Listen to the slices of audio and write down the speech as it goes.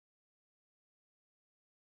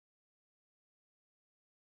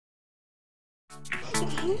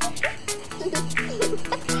Welcome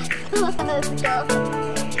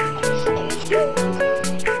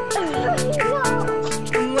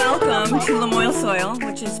to Lamoille Soil,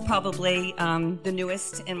 which is probably the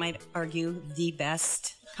newest and might argue the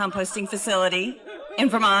best composting facility in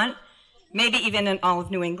Vermont, maybe even in all of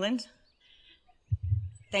New England.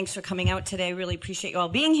 Thanks for coming out today. Really appreciate you all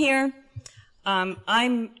being here.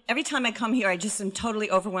 Every time I come here, I just am totally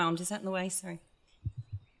overwhelmed. Is that in the way? Sorry.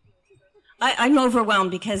 I'm overwhelmed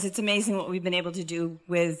because it's amazing what we've been able to do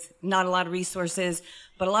with not a lot of resources,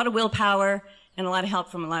 but a lot of willpower and a lot of help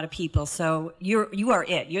from a lot of people. So you are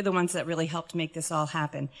it. You're the ones that really helped make this all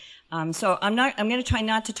happen. So I'm going to try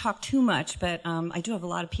not to talk too much, but I do have a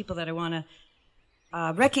lot of people that I want to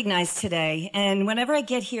recognize today. And whenever I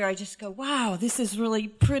get here, I just go, wow, this is really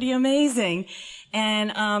pretty amazing.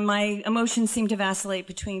 And my emotions seem to vacillate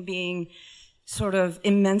between being sort of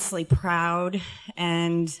immensely proud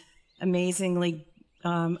and amazingly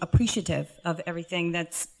appreciative of everything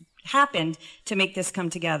that's happened to make this come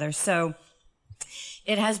together. So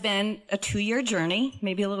it has been a 2-year journey,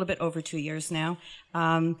 maybe a little bit over 2 years now.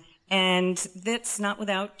 And that's not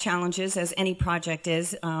without challenges, as any project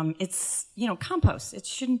is. It's, compost. It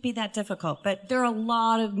shouldn't be that difficult. But there are a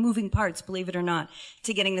lot of moving parts, believe it or not,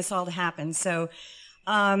 to getting this all to happen. So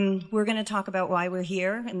we're going to talk about why we're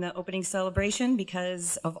here in the opening celebration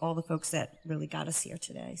because of all the folks that really got us here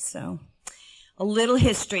today. So a little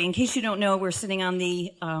history. In case you don't know, we're sitting on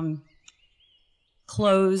the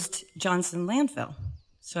closed Johnson landfill.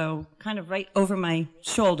 So kind of right over my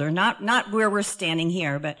shoulder, not where we're standing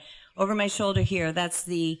here, but over my shoulder here. That's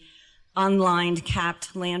the unlined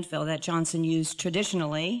capped landfill that Johnson used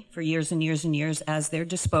traditionally for years and years and years as their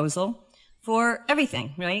disposal for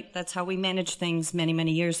everything, right? That's how we managed things many,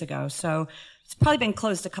 many years ago. So it's probably been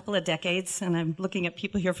closed a couple of decades, and I'm looking at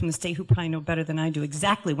people here from the state who probably know better than I do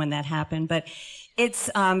exactly when that happened, but it's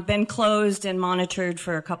been closed and monitored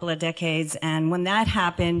for a couple of decades, and when that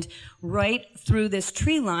happened, right through this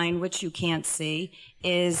tree line, which you can't see,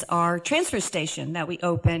 is our transfer station that we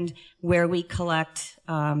opened where we collect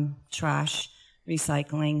trash,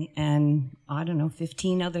 recycling, and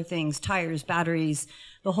 15 other things, tires, batteries,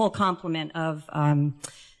 the whole complement of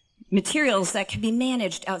materials that can be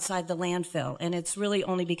managed outside the landfill. And it's really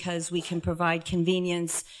only because we can provide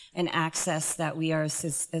convenience and access that we are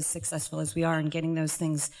as successful as we are in getting those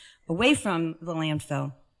things away from the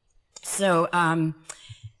landfill. So,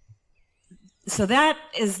 so that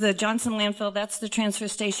is the Johnson landfill. That's the transfer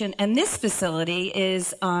station. And this facility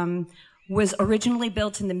was originally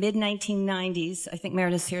built in the mid-1990s. I think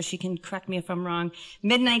Meredith's here. She can correct me if I'm wrong.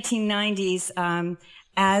 Mid-1990s,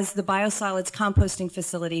 as the biosolids composting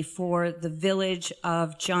facility for the village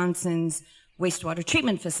of Johnson's wastewater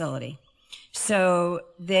treatment facility. So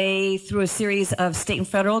they, through a series of state and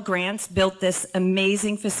federal grants, built this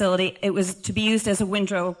amazing facility. It was to be used as a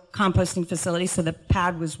windrow composting facility, so the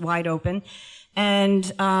pad was wide open,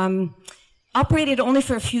 and operated only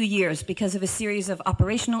for a few years because of a series of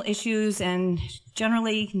operational issues and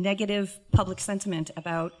generally negative public sentiment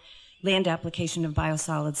about land application of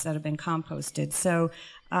biosolids that have been composted. So,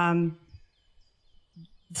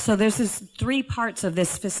 so there's 3 parts of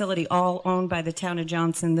this facility, all owned by the town of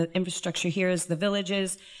Johnson. The infrastructure here is the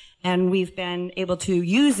villages, and we've been able to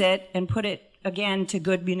use it and put it again to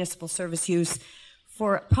good municipal service use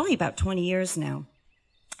for probably about 20 years now.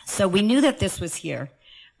 So we knew that this was here.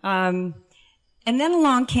 And then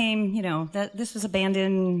along came, that this was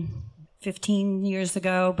abandoned 15 years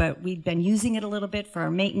ago, but we'd been using it a little bit for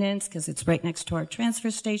our maintenance because it's right next to our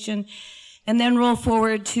transfer station. And then roll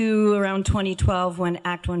forward to around 2012 when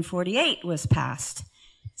Act 148 was passed.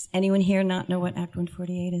 Does anyone here not know what Act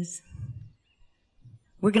 148 is?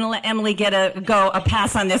 We're going to let Emily get a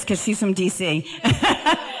pass on this because she's from DC.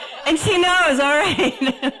 And she knows, all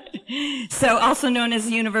right. So also known as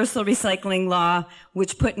the Universal Recycling Law,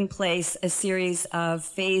 which put in place a series of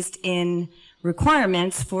phased-in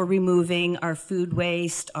requirements for removing our food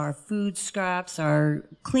waste, our food scraps, our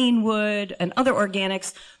clean wood, and other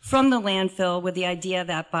organics from the landfill with the idea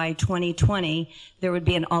that by 2020, there would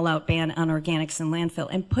be an all-out ban on organics in landfill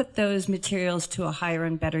and put those materials to a higher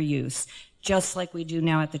and better use, just like we do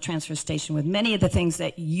now at the transfer station with many of the things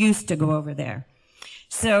that used to go over there.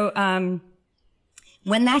 So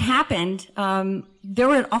when that happened, there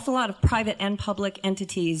were an awful lot of private and public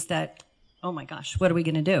entities that, oh my gosh, what are we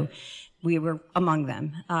going to do? we were among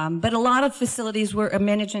them. But a lot of facilities were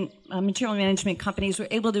material management companies were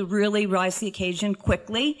able to really rise to the occasion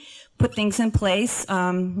quickly, put things in place.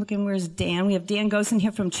 Looking, where's Dan? We have Dan Gosen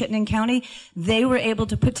here from Chittenden County. They were able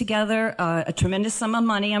to put together a tremendous sum of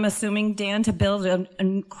money, I'm assuming, Dan, to build an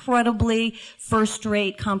incredibly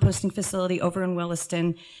first-rate composting facility over in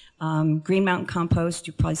Williston. Green Mountain Compost,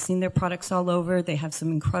 you've probably seen their products all over. They have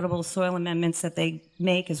some incredible soil amendments that they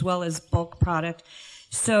make as well as bulk product.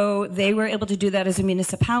 So they were able to do that as a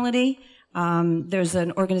municipality. There's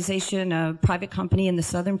an organization, a private company in the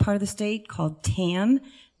southern part of the state called TAM.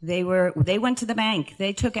 They went to the bank.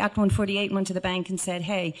 They took Act 148 and went to the bank and said,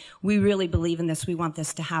 hey, we really believe in this. We want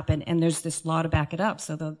this to happen. And there's this law to back it up.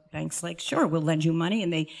 So the bank's like, sure, we'll lend you money.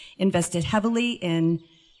 And they invested heavily in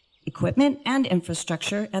equipment and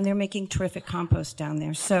infrastructure, and they're making terrific compost down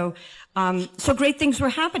there. So, so great things were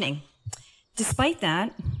happening. Despite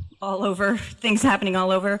that, things happening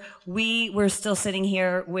all over, we were still sitting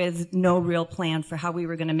here with no real plan for how we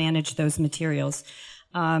were going to manage those materials.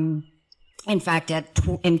 In fact,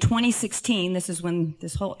 in 2016, this is when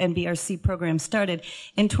this whole NBRC program started,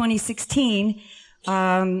 in 2016,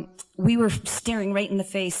 we were staring right in the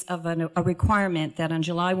face of a requirement that on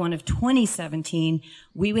July 1 of 2017,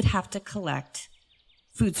 we would have to collect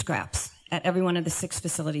food scraps at every one of the 6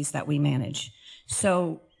 facilities that we manage.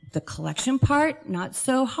 So the collection part, not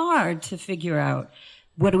so hard to figure out.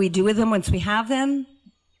 What do we do with them once we have them?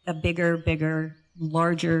 A bigger,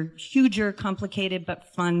 larger, huger, complicated,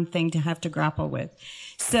 but fun thing to have to grapple with.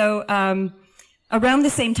 So around the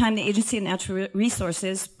same time, the Agency of Natural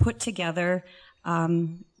Resources put together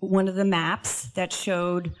one of the maps that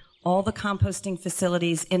showed all the composting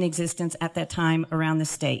facilities in existence at that time around the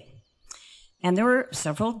state. And there were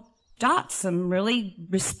several dots, some really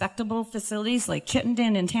respectable facilities like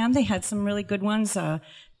Chittenden and Tam. They had some really good ones,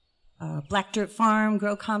 Black Dirt Farm,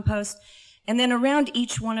 Grow Compost. And then around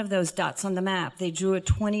each one of those dots on the map, they drew a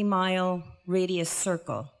 20-mile radius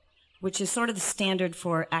circle, which is sort of the standard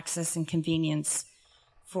for access and convenience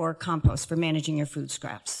for compost, for managing your food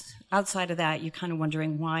scraps. Outside of that, you're kind of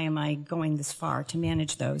wondering, why am I going this far to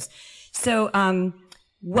manage those? So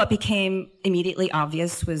what became immediately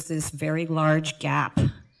obvious was this very large gap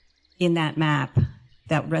in that map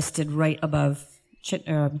that rested right above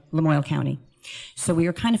Lamoille County. So we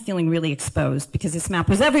were kind of feeling really exposed because this map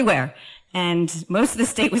was everywhere, and most of the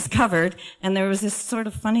state was covered, and there was this sort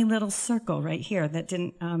of funny little circle right here that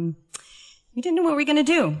didn't, we didn't know what we were going to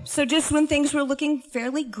do. So just when things were looking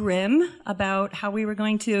fairly grim about how we were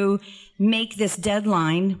going to make this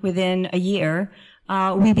deadline within a year,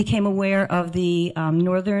 we became aware of the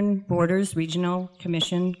Northern Borders Regional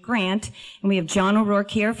Commission grant. And we have John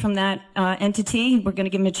O'Rourke here from that entity. We're going to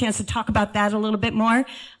give him a chance to talk about that a little bit more.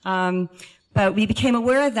 But we became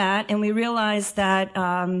aware of that, and we realized that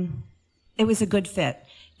it was a good fit.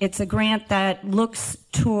 It's a grant that looks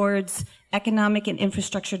towards economic and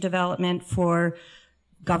infrastructure development for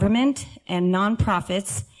government and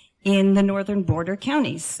nonprofits in the northern border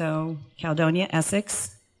counties. So Caledonia,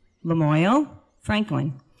 Essex, Lamoille,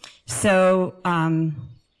 Franklin. So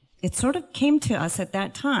it sort of came to us at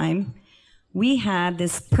that time. We had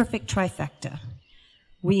this perfect trifecta.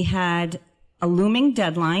 We had a looming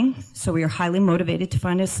deadline, so we were highly motivated to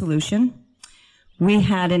find a solution. We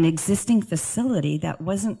had an existing facility that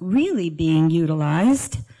wasn't really being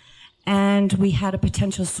utilized, and we had a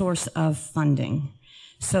potential source of funding.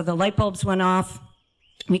 So the light bulbs went off.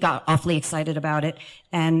 We got awfully excited about it,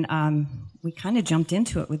 and we kind of jumped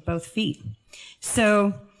into it with both feet.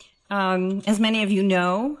 So as many of you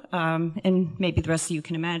know, and maybe the rest of you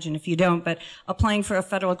can imagine if you don't, but applying for a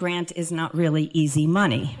federal grant is not really easy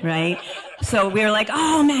money, right? So we were like,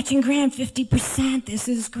 oh, matching grant, 50%, this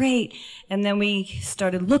is great. And then we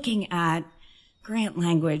started looking at grant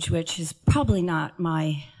language, which is probably not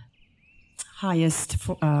my highest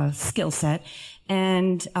skill set,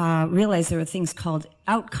 and realized there were things called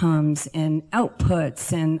outcomes and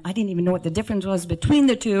outputs, and I didn't even know what the difference was between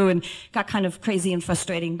the two, and got kind of crazy and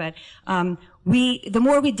frustrating. But the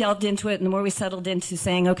more we delved into it and the more we settled into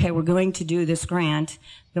saying, okay, we're going to do this grant,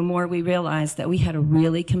 the more we realized that we had a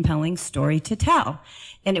really compelling story to tell.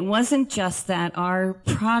 And it wasn't just that our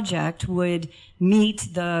project would meet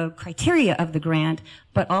the criteria of the grant,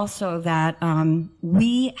 but also that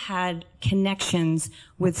we had connections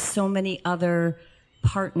with so many other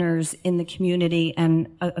partners in the community and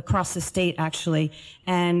across the state, actually,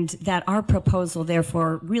 and that our proposal,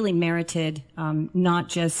 therefore, really merited not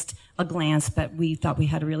just a glance, but we thought we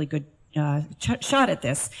had a really good shot at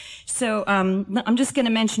this. So I'm just going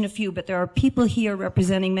to mention a few, but there are people here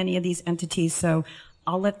representing many of these entities, so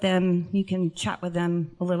I'll let them, you can chat with them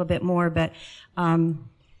a little bit more, but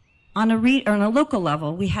On a local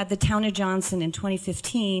level, we had the town of Johnson in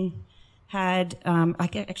 2015 had,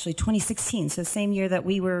 actually 2016, so the same year that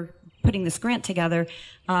we were putting this grant together,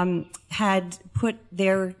 had put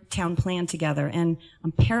their town plan together. And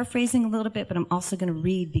I'm paraphrasing a little bit, but I'm also going to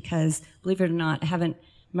read because, believe it or not, I haven't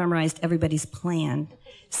memorized everybody's plan.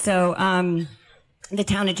 So the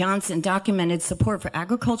town of Johnson documented support for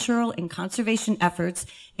agricultural and conservation efforts,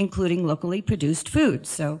 including locally produced food.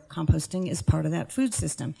 So composting is part of that food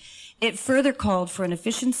system. It further called for an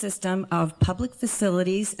efficient system of public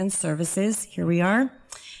facilities and services. Here we are.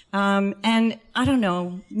 And I don't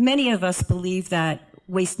know, many of us believe that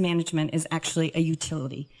waste management is actually a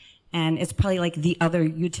utility. And it's probably like the other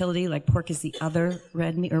utility, like pork is the other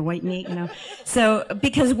red meat or white meat, you know. So,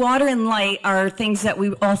 because water and light are things that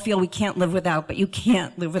we all feel we can't live without, but you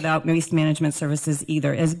can't live without waste management services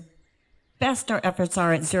either. As best our efforts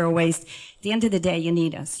are at zero waste, at the end of the day, you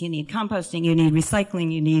need us. You need composting, you need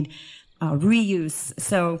recycling, you need reuse.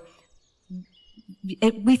 So,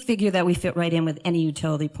 we figure that we fit right in with any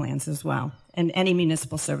utility plans as well, and any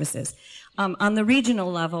municipal services. On the regional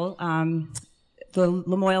level, the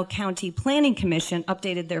Lamoille County Planning Commission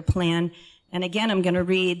updated their plan, and again, I'm going to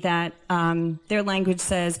read that their language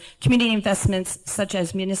says, community investments such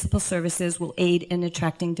as municipal services will aid in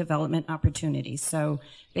attracting development opportunities. So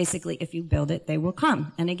basically, if you build it, they will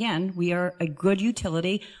come. And again, we are a good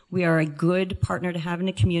utility. We are a good partner to have in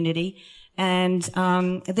a community. And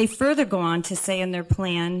they further go on to say in their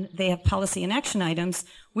plan, they have policy and action items,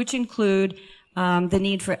 which include the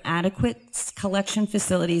need for adequate collection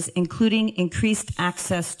facilities, including increased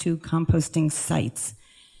access to composting sites.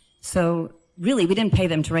 So really, we didn't pay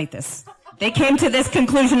them to write this. They came to this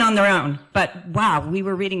conclusion on their own. But wow, we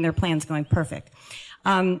were reading their plans going perfect.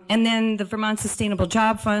 And then the Vermont Sustainable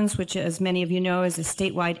Job Funds, which, as many of you know, is a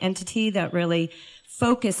statewide entity that really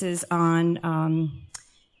focuses on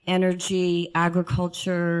energy,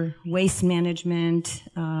 agriculture, waste management,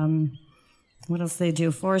 what else do they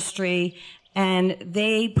do? Forestry. And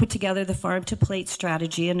they put together the Farm to Plate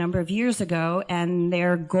strategy a number of years ago, and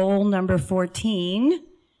their goal number 14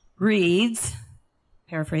 reads,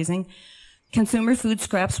 paraphrasing, consumer food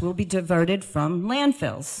scraps will be diverted from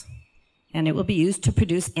landfills, and it will be used to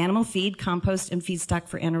produce animal feed, compost, and feedstock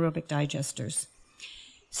for anaerobic digesters.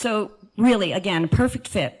 So really, again, perfect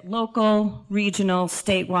fit, local, regional,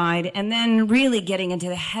 statewide, and then really getting into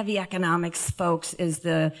the heavy economics, folks, is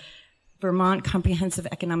the Vermont Comprehensive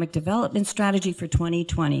Economic Development Strategy for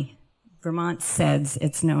 2020. Vermont SEDS,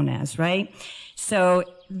 it's known as, right? So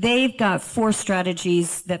they've got 4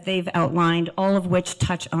 strategies that they've outlined, all of which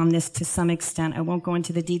touch on this to some extent. I won't go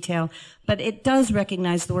into the detail, but it does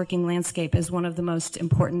recognize the working landscape as one of the most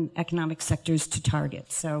important economic sectors to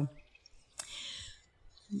target. So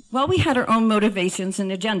while we had our own motivations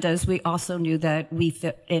and agendas, we also knew that we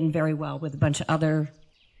fit in very well with a bunch of other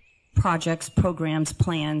projects, programs,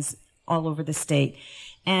 plans all over the state.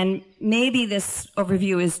 And maybe this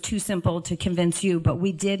overview is too simple to convince you, but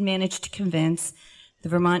we did manage to convince the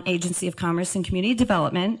Vermont Agency of Commerce and Community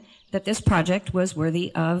Development that this project was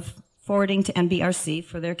worthy of forwarding to NBRC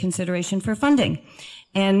for their consideration for funding.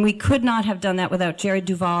 And we could not have done that without Jared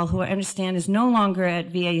Duval, who I understand is no longer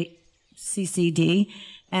at VACCD,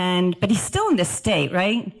 but he's still in this state,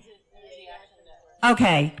 right?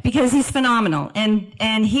 Okay, because he's phenomenal.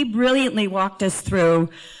 And he brilliantly walked us through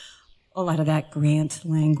a lot of that grant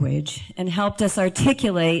language and helped us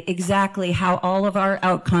articulate exactly how all of our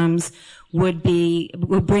outcomes would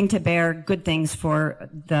bring to bear good things for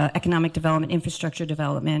the economic development, infrastructure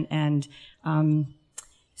development. And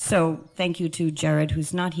so thank you to Jared,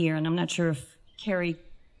 who's not here, and I'm not sure if Carrie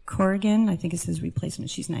Corrigan, I think it's his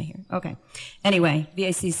replacement, she's not here. Okay. Anyway,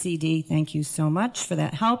 VACCD, thank you so much for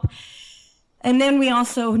that help. And then we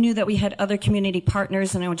also knew that we had other community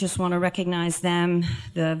partners, and I just want to recognize them.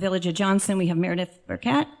 The Village of Johnson, we have Meredith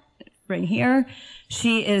Burkett right here.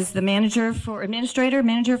 She is the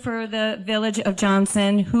administrator for the Village of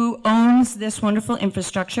Johnson, who owns this wonderful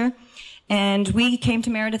infrastructure. And we came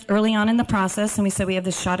to Meredith early on in the process, and we said, we have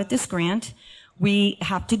this shot at this grant. We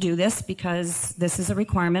have to do this because this is a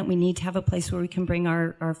requirement. We need to have a place where we can bring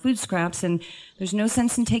our food scraps, and there's no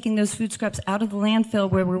sense in taking those food scraps out of the landfill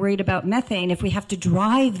where we're worried about methane if we have to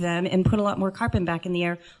drive them and put a lot more carbon back in the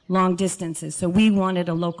air long distances. So we wanted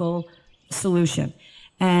a local solution.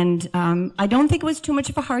 And I don't think it was too much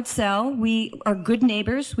of a hard sell. We are good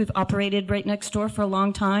neighbors. We've operated right next door for a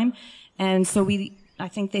long time, and so we I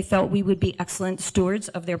think they felt we would be excellent stewards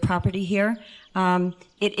of their property here.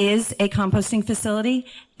 It is a composting facility,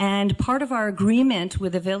 and part of our agreement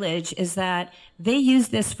with the village is that they use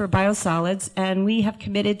this for biosolids, and we have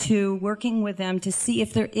committed to working with them to see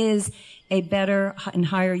if there is a better and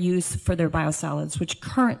higher use for their biosolids, which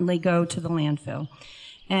currently go to the landfill.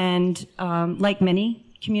 And like many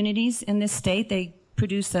communities in this state, they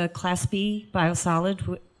produce a Class B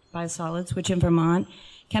biosolids, which in Vermont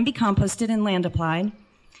can be composted and land applied.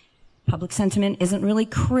 Public sentiment isn't really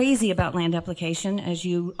crazy about land application, as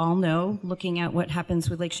you all know, looking at what happens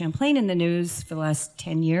with Lake Champlain in the news for the last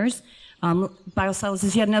 10 years. Biosolids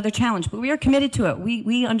is yet another challenge, but we are committed to it.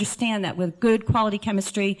 We understand that with good quality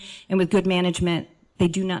chemistry and with good management, they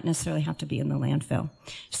do not necessarily have to be in the landfill.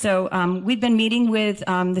 So we've been meeting with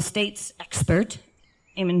the state's expert.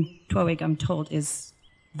 Eamon Twowig, I'm told, is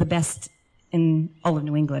the best in all of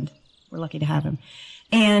New England. We're lucky to have him.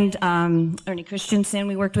 And Ernie Christensen,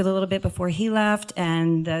 we worked with a little bit before he left,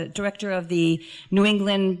 and the director of the New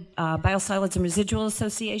England Biosolids and Residual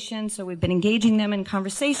Association. So we've been engaging them in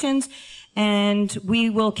conversations, and we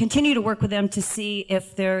will continue to work with them to see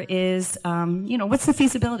if there is, what's the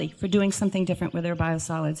feasibility for doing something different with their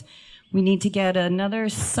biosolids. We need to get another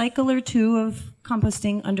cycle or two of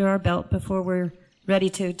composting under our belt before we're ready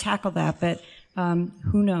to tackle that, but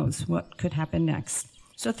who knows what could happen next.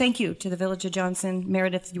 So thank you to the Village of Johnson.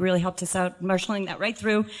 Meredith, you really helped us out, marshaling that right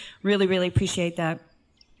through. Really, really appreciate that.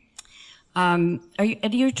 Are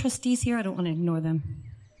your trustees here? I don't want to ignore them.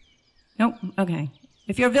 Nope, okay.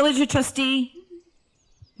 If you're a Village trustee,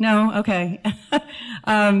 no, okay.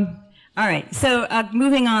 All right, so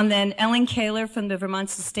moving on then, Ellen Kaler from the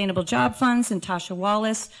Vermont Sustainable Job Funds and Tasha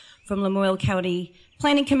Wallace from Lamoille County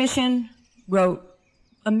Planning Commission wrote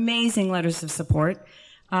amazing letters of support.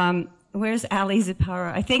 Where's Ali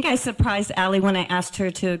Zipara? I think I surprised Ali when I asked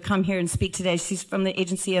her to come here and speak today. She's from the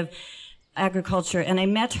Agency of Agriculture, and I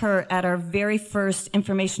met her at our very first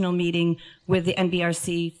informational meeting with the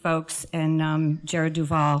NBRC folks and Jared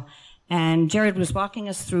Duval. And Jared was walking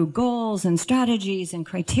us through goals and strategies and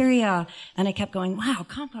criteria, and I kept going, wow,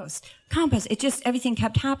 compost. It just, everything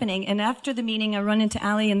kept happening. And after the meeting, I run into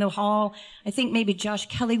Ali in the hall. I think maybe Josh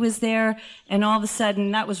Kelly was there, and all of a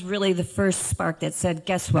sudden, that was really the first spark that said,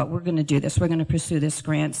 guess what, we're gonna do this. We're gonna pursue this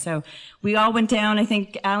grant. So we all went down, I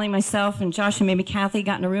think Ali, myself, and Josh, and maybe Kathy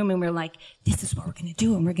got in a room, and we were like, this is what we're gonna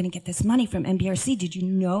do, and we're gonna get this money from NBRC. Did you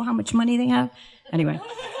know how much money they have? Anyway.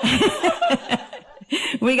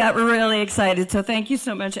 We got really excited, so thank you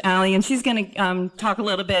so much, Ali. And she's going to talk a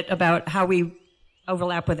little bit about how we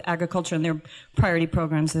overlap with agriculture and their priority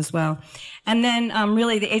programs as well. And then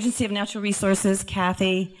really the Agency of Natural Resources,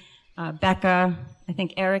 Kathy, Becca, I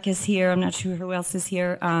think Eric is here. I'm not sure who else is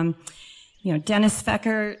here. Dennis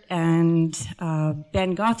Feckert and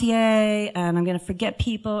Ben Gauthier, and I'm going to forget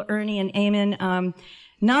people, Ernie and Eamon.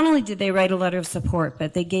 Not only did they write a letter of support,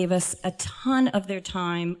 but they gave us a ton of their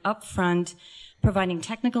time up front, providing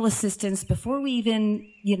technical assistance before we even,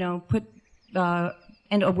 put a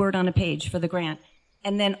word on a page for the grant,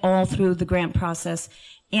 and then all through the grant process.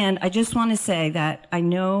 And I just want to say that I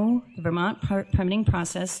know the Vermont permitting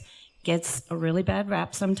process gets a really bad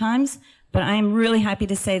rap sometimes, but I am really happy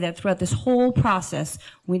to say that throughout this whole process,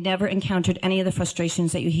 we never encountered any of the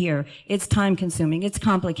frustrations that you hear. It's time consuming, it's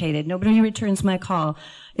complicated, nobody returns my call,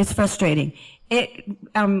 it's frustrating.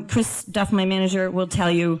 Chris Duff, my manager, will tell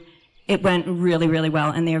you, it went really, really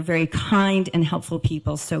well, and they are very kind and helpful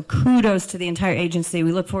people. So kudos to the entire agency.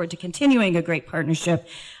 We look forward to continuing a great partnership.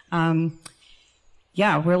 We're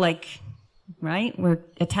we're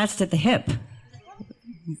attached at the hip.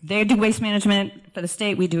 They do waste management for the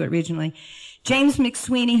state, we do it regionally. James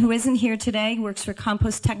McSweeney, who isn't here today, works for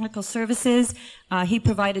Compost Technical Services. He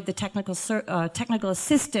provided the technical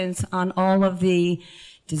assistance on all of the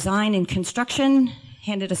design and construction,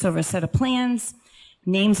 handed us over a set of plans,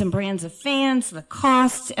 names and brands of fans, the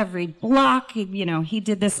costs, every block, he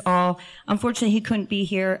did this all. Unfortunately, he couldn't be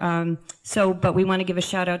here, but we want to give a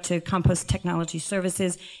shout out to Compost Technology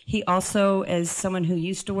Services. He also is someone who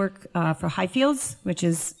used to work for Highfields, which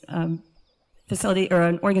is facility or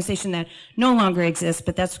an organization that no longer exists,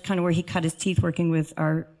 but that's kind of where he cut his teeth working with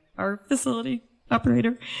our facility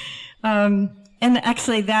operator. And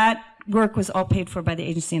actually that work was all paid for by the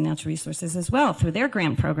Agency of Natural Resources as well through their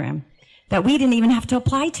grant program that we didn't even have to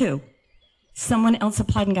apply to. Someone else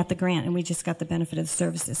applied and got the grant, and we just got the benefit of the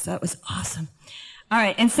services. So that was awesome. All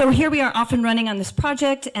right, and so here we are off and running on this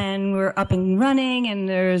project, and we're up and running, and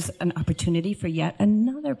there's an opportunity for yet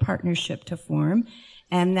another partnership to form,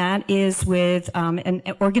 and that is with an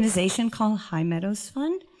organization called High Meadows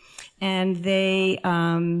Fund, and they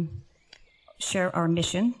share our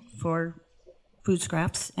mission for food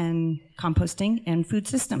scraps and composting and food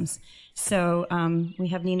systems. So we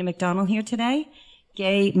have Nina McDonald here today.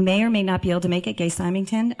 Gay may or may not be able to make it, Gay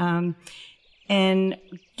Symington. And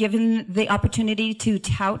given the opportunity to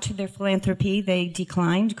tout their philanthropy, they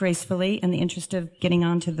declined gracefully in the interest of getting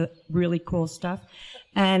on to the really cool stuff.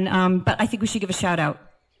 And but I think we should give a shout out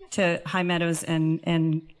to High Meadows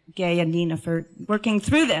and Gay and Nina for working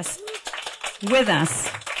through this with us.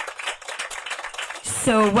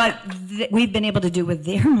 So what we've been able to do with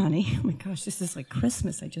their money, oh my gosh, this is like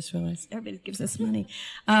Christmas, I just realized. Everybody gives us money.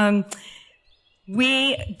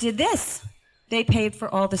 We did this. They paid for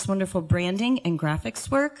all this wonderful branding and graphics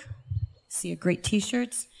work. See, great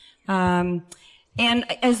T-shirts. And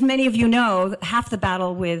as many of you know, half the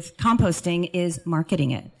battle with composting is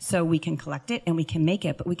marketing it. So we can collect it and we can make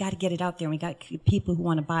it, but we got to get it out there. And we got people who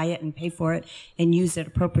want to buy it and pay for it and use it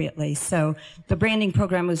appropriately. So the branding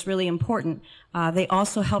program was really important. They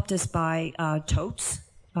also helped us buy totes,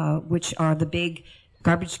 which are the big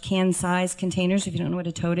garbage can size containers. If you don't know what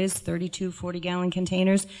a tote is, 32 40-gallon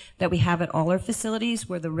containers that we have at all our facilities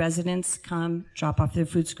where the residents come, drop off their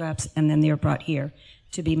food scraps, and then they're brought here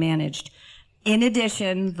to be managed. In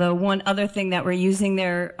addition, the one other thing that we're using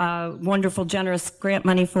their wonderful, generous grant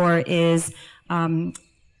money for is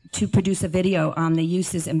to produce a video on the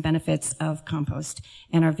uses and benefits of compost.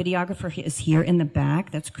 And our videographer is here in the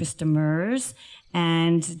back. That's Krista Mers.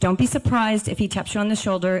 And don't be surprised if he taps you on the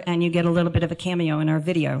shoulder and you get a little bit of a cameo in our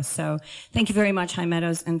video. So thank you very much, High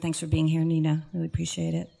Meadows, and thanks for being here, Nina. Really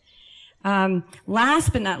appreciate it.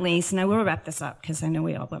 Last but not least, and I will wrap this up because I know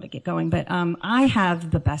we all want to get going, but I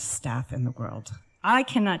have the best staff in the world. I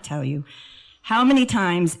cannot tell you how many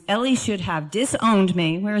times Ellie should have disowned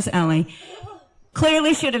me. Where's Ellie?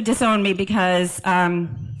 Clearly should have disowned me because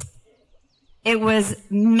it was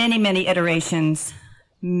many, many iterations,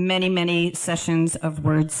 many, many sessions of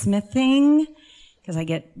wordsmithing, because I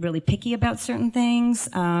get really picky about certain things.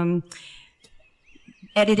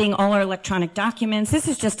 Editing all our electronic documents. This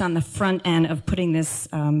is just on the front end of putting this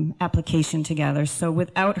application together. So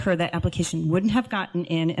without her, that application wouldn't have gotten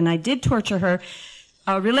in, and I did torture her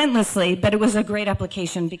relentlessly, but it was a great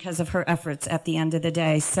application because of her efforts at the end of the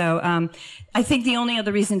day. So I think the only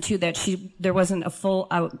other reason, too, that there wasn't a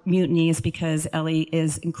full-out mutiny is because Ellie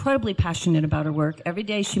is incredibly passionate about her work. Every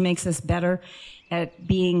day she makes us better at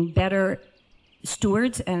being better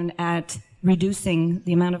stewards and at reducing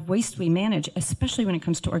the amount of waste we manage, especially when it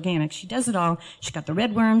comes to organic. She does it all. She's got the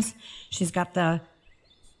red worms. She's got the,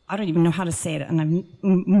 I don't even know how to say it,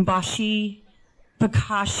 mbashi,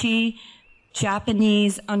 bokashi,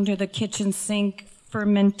 Japanese under the kitchen sink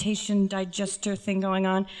fermentation digester thing going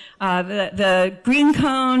on. The green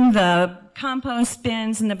cone, the compost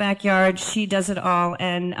bins in the backyard. She does it all.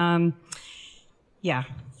 And yeah,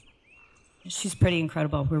 she's pretty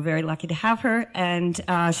incredible. We're very lucky to have her. And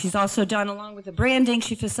she's also done, along with the branding,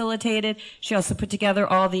 she facilitated. She also put together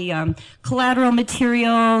all the collateral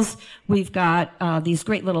materials. We've got these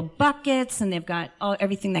great little buckets, and they've got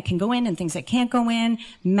everything that can go in and things that can't go in,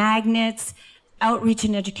 magnets, outreach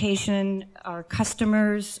and education, our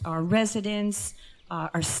customers, our residents,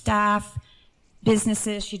 our staff,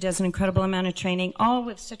 businesses. She does an incredible amount of training, all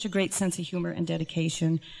with such a great sense of humor and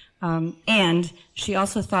dedication. And she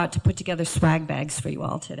also thought to put together swag bags for you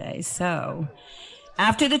all today. So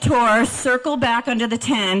after the tour, circle back under the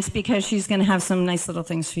tent because she's going to have some nice little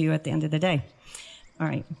things for you at the end of the day. All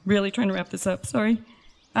right, really trying to wrap this up, sorry.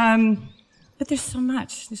 But there's so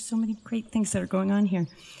much. There's so many great things that are going on here.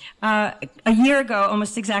 A year ago,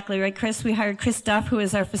 almost exactly, right, Chris? We hired Chris Duff, who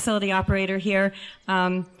is our facility operator here.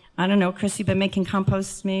 I don't know, Chris, you've been making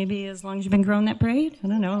compost maybe as long as you've been growing that braid? I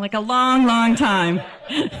don't know, like a long, long time.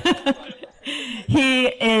 He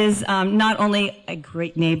is not only a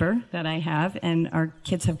great neighbor that I have, and our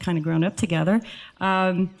kids have kind of grown up together,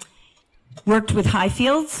 worked with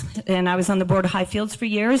Highfields, and I was on the board of Highfields for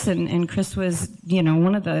years, and Chris was, you know,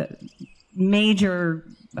 one of the major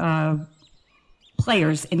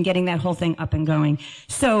players in getting that whole thing up and going.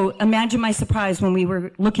 So imagine my surprise when we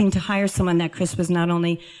were looking to hire someone that Chris was not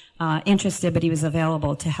only interested, but he was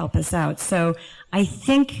available to help us out. So I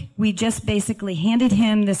think we just basically handed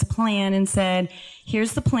him this plan and said,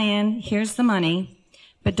 here's the plan, here's the money,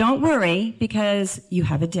 but don't worry because you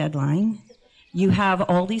have a deadline. You have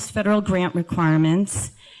all these federal grant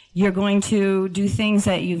requirements. You're going to do things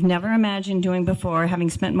that you've never imagined doing before.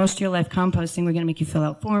 Having spent most of your life composting, we're going to make you fill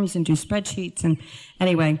out forms and do spreadsheets. And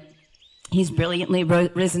anyway, he's brilliantly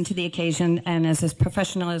risen to the occasion and as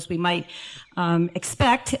professional as we might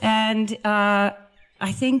expect. And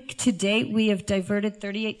I think to date we have diverted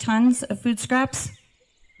 38 tons of food scraps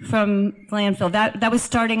from landfill. That was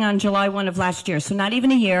starting on July 1 of last year, so not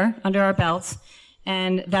even a year under our belts.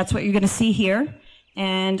 And that's what you're going to see here.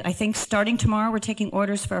 And I think starting tomorrow, we're taking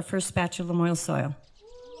orders for our first batch of Lamoille soil.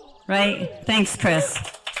 Right? Thanks, Chris.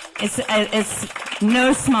 It's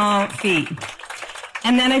no small feat.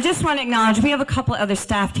 And then I just want to acknowledge, we have a couple other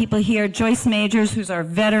staff people here. Joyce Majors, who's our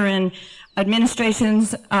veteran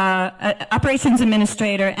operations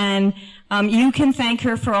administrator, and you can thank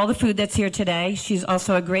her for all the food that's here today. She's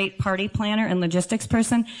also a great party planner and logistics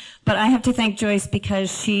person. But I have to thank Joyce because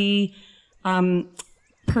she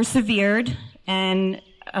persevered and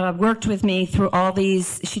worked with me through all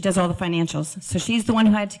these. She does all the financials. So she's the one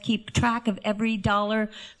who had to keep track of every dollar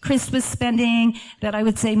Chris was spending, that I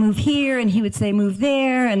would say move here and he would say move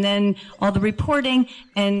there, and then all the reporting.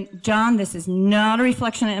 And John, this is not a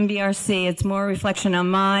reflection of MBRC. It's more a reflection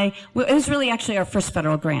on it was really actually our first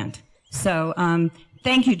federal grant. So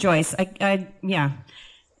thank you, Joyce. Yeah,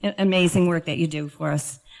 amazing work that you do for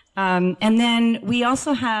us. And then we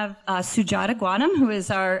also have Sujata Gautam, who is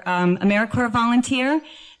our AmeriCorps volunteer,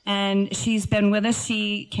 and she's been with us.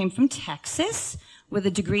 She came from Texas with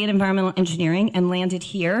a degree in environmental engineering and landed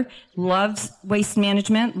here, loves waste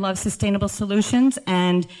management, loves sustainable solutions,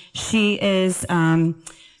 and she is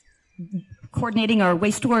coordinating our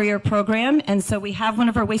Waste Warrior program. And so we have one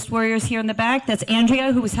of our Waste Warriors here in the back. That's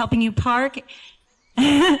Andrea, who was helping you park.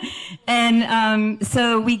 And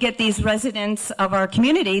so we get these residents of our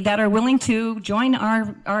community that are willing to join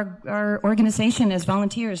our organization as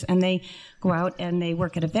volunteers, and they go out and they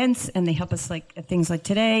work at events and they help us like at things like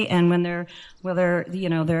today. And when they're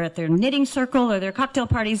they're at their knitting circle or their cocktail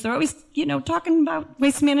parties, they're always talking about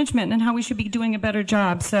waste management and how we should be doing a better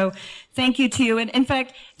job. So thank you to you. And in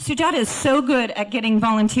fact, Sujata is so good at getting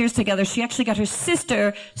volunteers together. She actually got her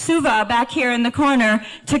sister Suva back here in the corner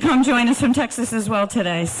to come join us from Texas as well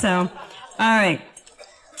today. So, all right.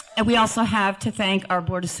 And we also have to thank our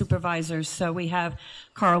Board of Supervisors. So we have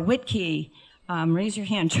Carl Whitkey, raise your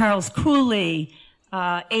hand, Charles Cooley,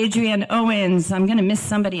 Adrian Owens, I'm going to miss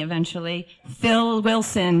somebody eventually, Phil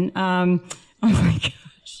Wilson, oh my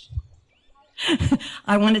gosh.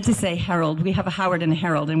 I wanted to say Harold. We have a Howard and a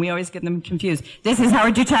Harold, and we always get them confused. This is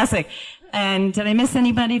Howard Dutasic. And did I miss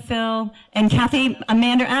anybody, Phil? And Kathy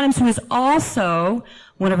Amanda Adams, who is also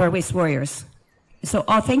one of our Waste Warriors. So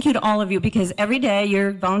thank you to all of you, because every day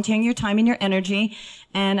you're volunteering your time and your energy.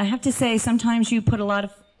 And I have to say, sometimes you put a lot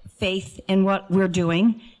of faith in what we're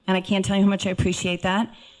doing, and I can't tell you how much I appreciate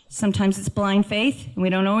that. Sometimes it's blind faith, and we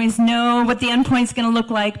don't always know what the endpoint's going to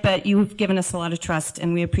look like, but you've given us a lot of trust,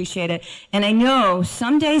 and we appreciate it. And I know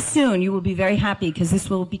someday soon you will be very happy, because this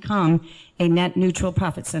will become a net neutral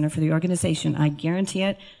profit center for the organization. I guarantee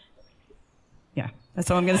it. Yeah,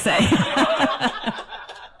 that's all I'm going to say.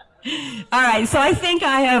 All right, so I think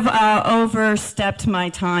I have overstepped my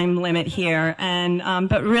time limit here, and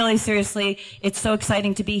but really seriously, it's so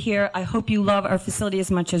exciting to be here. I hope you love our facility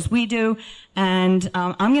as much as we do, and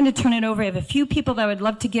I'm going to turn it over. I have a few people that I would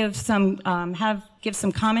love to give some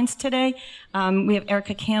comments today. We have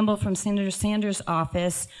Erica Campbell from Senator Sanders'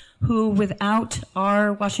 office, who without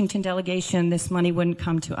our Washington delegation, this money wouldn't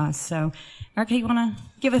come to us. So, Erica, you want to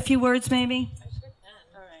give a few words, maybe?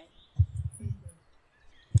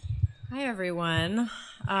 Hi, everyone.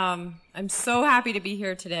 I'm so happy to be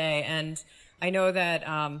here today, and I know that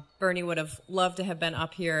Bernie would have loved to have been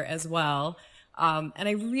up here as well, and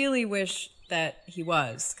I really wish that he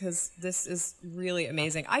was, because this is really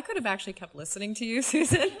amazing. I could have actually kept listening to you,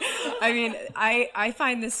 Susan. I mean, I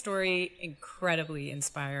find this story incredibly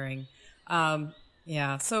inspiring.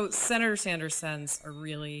 Yeah, so Senator Sanders sends a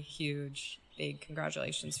really huge, big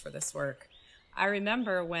congratulations for this work. I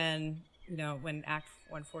remember when Act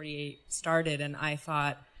 148 started, and I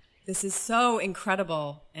thought, this is so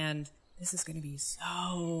incredible, and this is going to be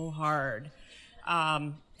so hard.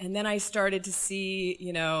 And then I started to see,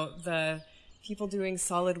 the people doing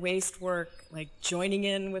solid waste work, like joining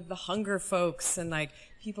in with the hunger folks, and like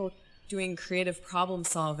people doing creative problem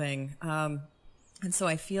solving. And so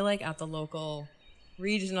I feel like at the local,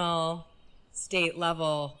 regional, state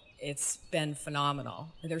level, it's been phenomenal.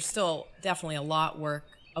 There's still definitely a lot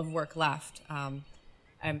of work left.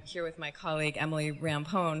 I'm here with my colleague Emily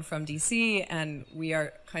Rampone from DC, and we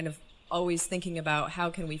are kind of always thinking about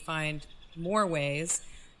how can we find more ways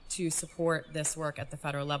to support this work at the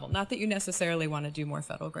federal level. Not that you necessarily want to do more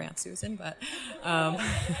federal grants, Susan, but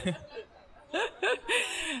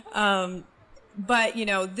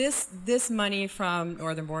this money from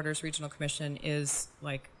Northern Borders Regional Commission is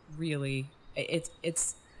like really I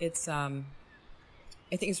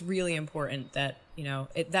think it's really important that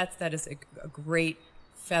that is a great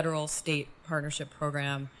federal-state partnership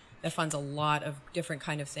program that funds a lot of different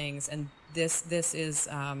kind of things, and this is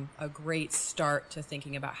a great start to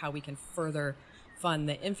thinking about how we can further fund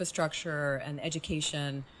the infrastructure and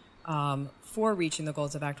education for reaching the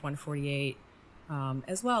goals of Act 148,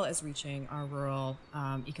 as well as reaching our rural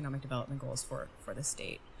economic development goals for the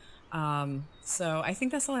state. So I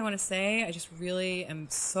think that's all I want to say. I just really am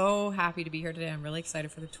so happy to be here today. I'm really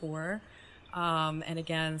excited for the tour. And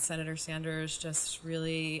again, Senator Sanders just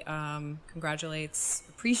really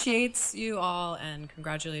appreciates you all, and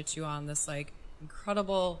congratulates you on this like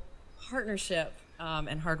incredible partnership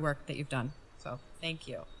and hard work that you've done. So thank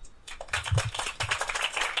you.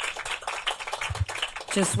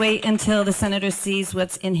 Just wait until the senator sees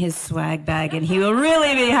what's in his swag bag, and he will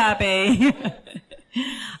really be happy.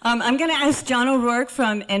 I'm going to ask John O'Rourke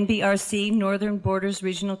from NBRC, Northern Borders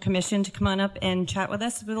Regional Commission, to come on up and chat with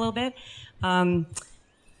us a little bit.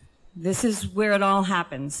 This is where it all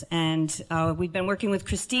happens, and we've been working with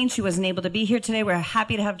Christine. She wasn't able to be here today. We're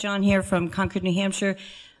happy to have John here from Concord, New Hampshire.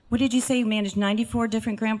 What did you say? You manage 94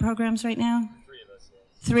 different grant programs right now? 3 of us,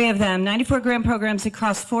 yes. 3 of them, 94 grant programs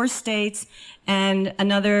across 4 states, and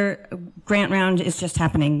another grant round is just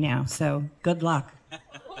happening now, so good luck.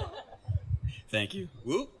 Thank you.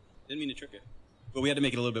 Whoop. Didn't mean to trick it. But we had to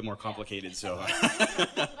make it a little bit more complicated, so.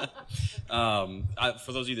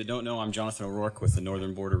 For those of you that don't know, I'm Jonathan O'Rourke with the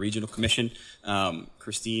Northern Border Regional Commission.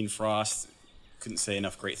 Christine Frost couldn't say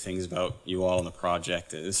enough great things about you all and the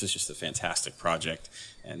project. This is just a fantastic project,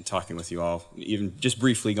 and talking with you all, even just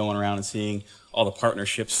briefly going around and seeing all the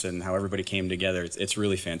partnerships and how everybody came together, it's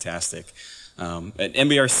really fantastic. At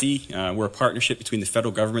NBRC, we're a partnership between the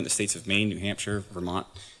federal government, the states of Maine, New Hampshire, Vermont,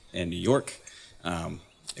 and New York,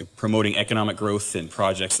 promoting economic growth and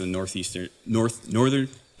projects in the northern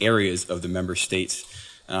areas of the member states.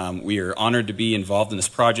 We are honored to be involved in this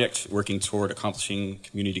project, working toward accomplishing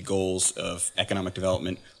community goals of economic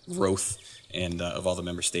development, growth, and of all the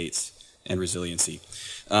member states, and resiliency.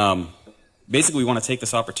 Basically, we want to take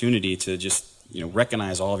this opportunity to just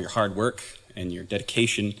recognize all of your hard work and your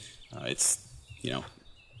dedication.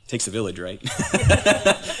 Takes a village, right?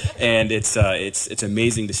 And it's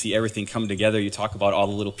amazing to see everything come together. You talk about all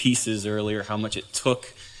the little pieces earlier, how much it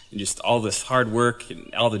took, and just all this hard work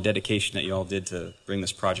and all the dedication that you all did to bring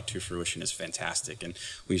this project to fruition is fantastic. And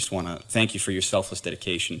we just want to thank you for your selfless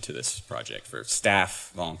dedication to this project, for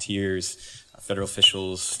staff, volunteers, federal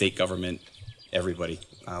officials, state government, everybody,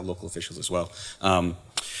 local officials as well.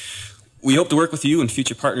 We hope to work with you and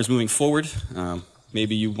future partners moving forward.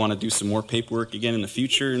 Maybe you want to do some more paperwork again in the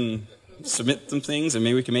future and submit some things, and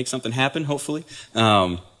maybe we can make something happen, hopefully.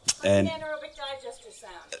 And Anaerobic digester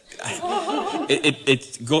sound.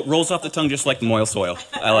 It rolls off the tongue just like the Lamoille soil.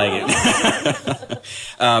 I like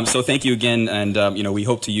it. So thank you again, and we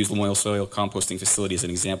hope to use Lamoille Soil Composting Facility as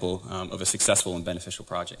an example of a successful and beneficial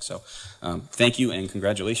project. So thank you, and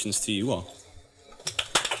congratulations to you all.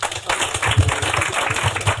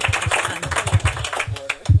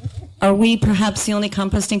 Are we perhaps the only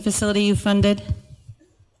composting facility you funded?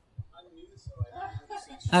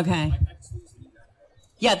 Okay.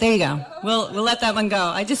 Yeah, there you go. We'll let that one go.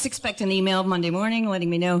 I just expect an email Monday morning letting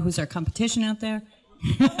me know who's our competition out there.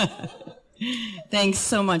 Thanks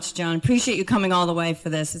so much, John. Appreciate you coming all the way for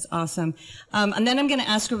this. It's awesome. And then I'm going to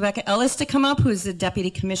ask Rebecca Ellis to come up, who's the Deputy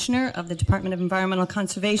Commissioner of the Department of Environmental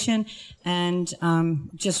Conservation, and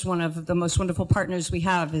just one of the most wonderful partners we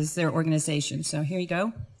have is their organization. So here you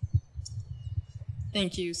go.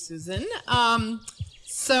 Thank you, Susan.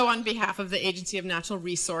 So on behalf of the Agency of Natural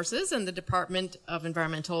Resources and the Department of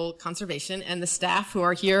Environmental Conservation and the staff who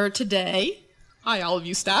are here today, hi, all of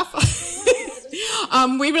you staff,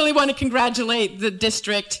 we really want to congratulate the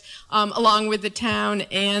district along with the town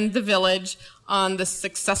and the village on the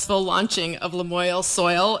successful launching of Lamoille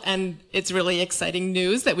Soil, and it's really exciting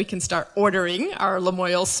news that we can start ordering our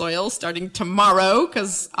Lamoille Soil starting tomorrow,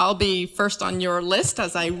 because I'll be first on your list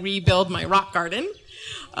as I rebuild my rock garden.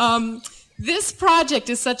 This project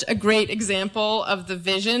is such a great example of the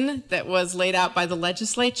vision that was laid out by the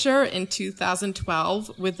legislature in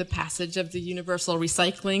 2012 with the passage of the Universal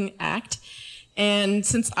Recycling Act. And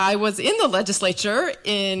since I was in the legislature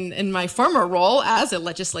in my former role as a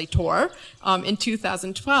legislator in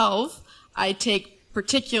 2012, I take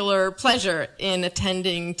particular pleasure in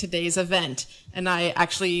attending today's event. And I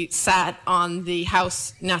actually sat on the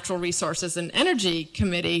House Natural Resources and Energy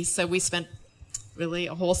Committee, so we spent really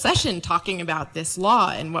a whole session talking about this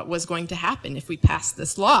law and what was going to happen if we passed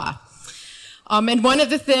this law. And one of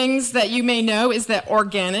the things that you may know is that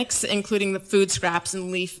organics, including the food scraps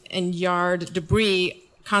and leaf and yard debris,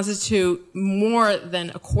 constitute more than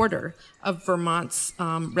a quarter of Vermont's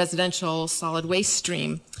residential solid waste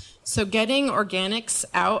stream. So getting organics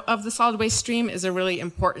out of the solid waste stream is a really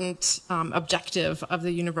important objective of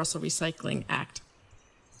the Universal Recycling Act.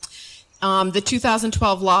 The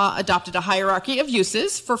 2012 law adopted a hierarchy of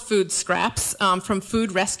uses for food scraps, from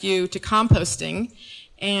food rescue to composting.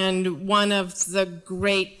 And one of the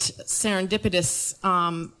great serendipitous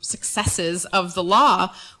successes of the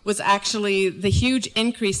law was actually the huge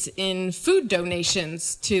increase in food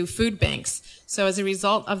donations to food banks. So as a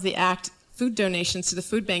result of the act, food donations to the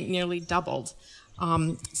food bank nearly doubled.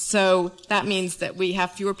 So that means that we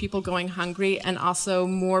have fewer people going hungry and also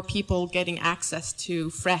more people getting access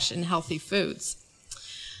to fresh and healthy foods.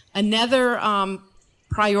 Another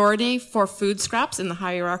priority for food scraps in the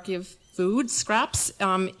hierarchy of food scraps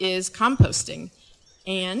is composting.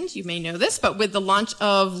 And you may know this, but with the launch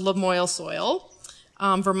of Lamoille Soil,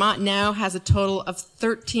 Vermont now has a total of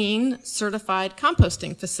 13 certified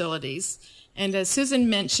composting facilities. And as Susan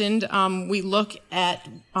mentioned, we look at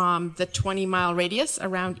the 20-mile radius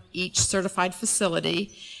around each certified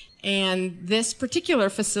facility. And this particular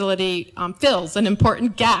facility fills an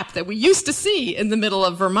important gap that we used to see in the middle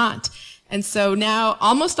of Vermont. And so now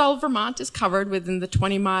almost all of Vermont is covered within the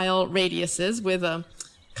 20-mile radiuses, with a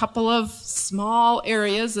couple of small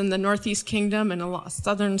areas in the Northeast Kingdom and a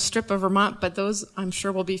southern strip of Vermont, but those I'm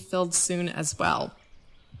sure will be filled soon as well.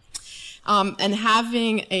 And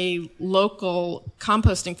having a local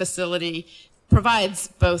composting facility provides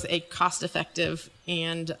both a cost-effective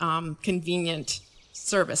and convenient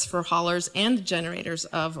service for haulers and generators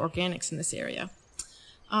of organics in this area.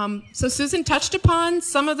 So Susan touched upon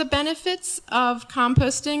some of the benefits of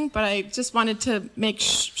composting, but I just wanted to make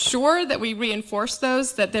sure that we reinforce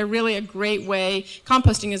those, that they're really a great way,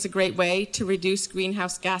 composting is a great way to reduce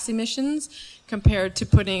greenhouse gas emissions compared to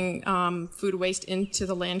putting food waste into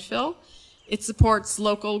the landfill. It supports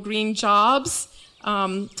local green jobs,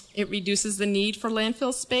 it reduces the need for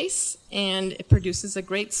landfill space, and it produces a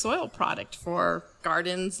great soil product for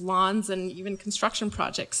gardens, lawns, and even construction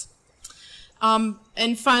projects.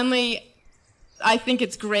 And finally, I think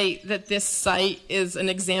it's great that this site is an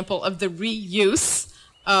example of the reuse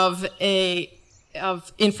of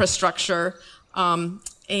infrastructure,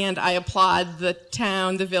 and I applaud the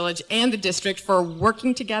town, the village, and the district for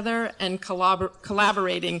working together and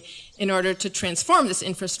collaborating in order to transform this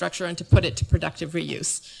infrastructure and to put it to productive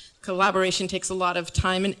reuse. Collaboration takes a lot of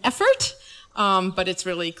time and effort, but it's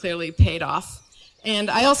really clearly paid off.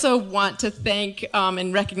 And I also want to thank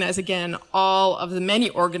and recognize again all of the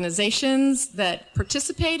many organizations that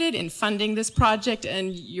participated in funding this project,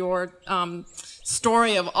 and your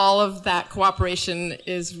story of all of that cooperation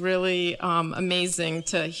is really amazing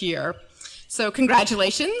to hear. So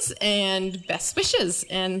congratulations and best wishes,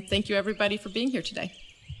 and thank you everybody for being here today.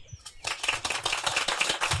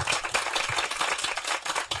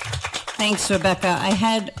 Thanks, Rebecca. I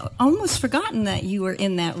had almost forgotten that you were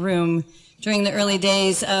in that room during the early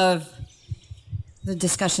days of the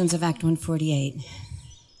discussions of Act 148.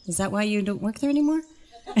 Is that why you don't work there anymore?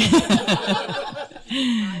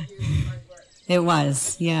 It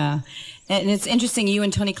was, yeah. And it's interesting, you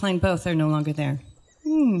and Tony Klein both are no longer there.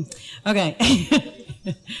 Okay.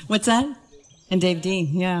 What's that? And Dave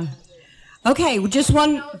Dean, yeah. Okay, just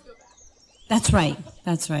one. That's right,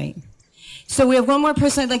 that's right. So we have one more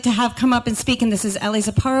person I'd like to have come up and speak, and this is Ali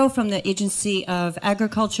Zaparo from the Agency of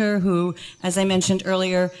Agriculture, who, as I mentioned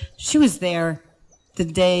earlier, she was there the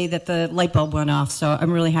day that the light bulb went off, so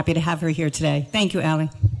I'm really happy to have her here today. Thank you, Ali.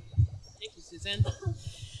 Thank you, Susan.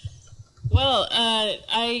 Well,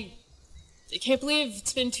 I can't believe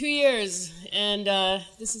it's been 2 years, and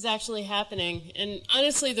this is actually happening. And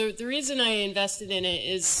honestly, the reason I invested in it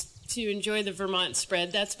is to enjoy the Vermont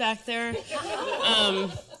spread that's back there.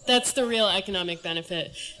 That's the real economic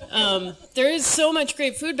benefit. There is so much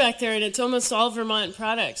great food back there, and it's almost all Vermont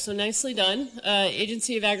products, so nicely done.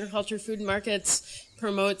 Agency of Agriculture Food and Markets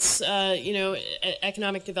promotes,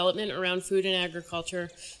 economic development around food and agriculture.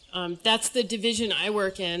 That's the division I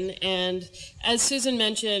work in, and as Susan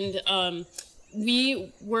mentioned,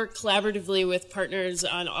 we work collaboratively with partners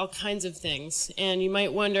on all kinds of things, and you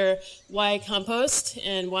might wonder why compost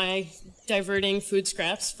and why diverting food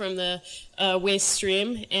scraps from the waste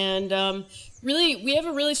stream. And really, we have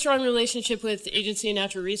a really strong relationship with Agency of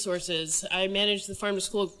Natural Resources. I manage the Farm to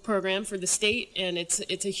School program for the state, and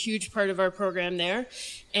it's a huge part of our program there.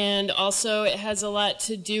 And also, it has a lot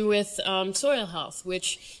to do with soil health,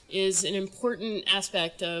 which is an important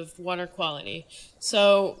aspect of water quality.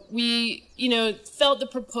 So we, felt the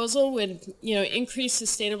proposal would, increase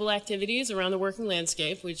sustainable activities around the working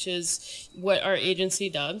landscape, which is what our agency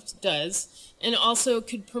does. was, and also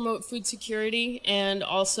could promote food security and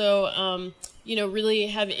also, you know, really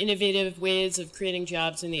have innovative ways of creating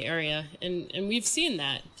jobs in the area. And we've seen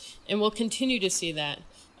that, and we'll continue to see that.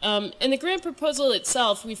 And the grant proposal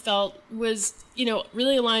itself, we felt, was, you know,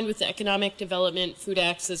 really aligned with the economic development, food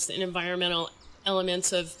access, and environmental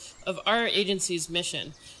elements of our agency's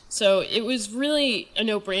mission. So it was really a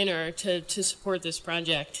no-brainer to support this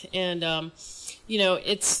project. And, you know,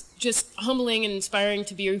 it's just humbling and inspiring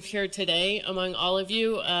to be here today among all of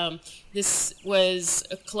you. This was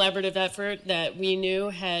a collaborative effort that we knew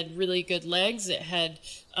had really good legs. It had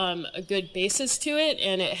a good basis to it,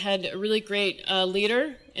 and it had a really great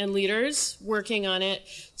leader and leaders working on it.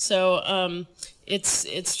 So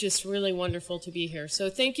it's just really wonderful to be here. So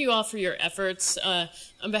thank you all for your efforts.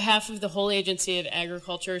 On behalf of the whole Agency of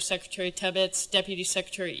Agriculture, Secretary Tebbetts, Deputy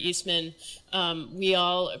Secretary Eastman, we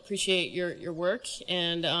all appreciate your work,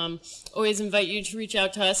 and always invite you to reach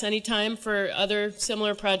out to us anytime for other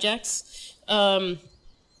similar projects.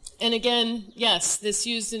 And again, yes, this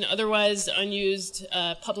used and otherwise unused,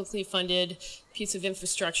 publicly funded piece of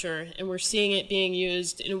infrastructure, and we're seeing it being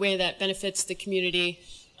used in a way that benefits the community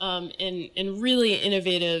in really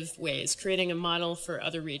innovative ways, creating a model for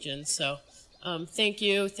other regions. So thank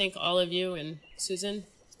you, thank all of you, and Susan,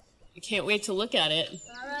 I can't wait to look at it.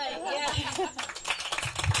 All right, yeah.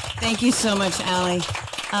 Thank you so much, Allie.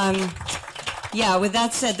 Yeah, with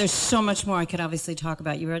that said, there's so much more I could obviously talk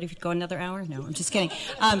about. You ready to go another hour? No, I'm just kidding.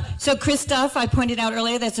 So Christoph, I pointed out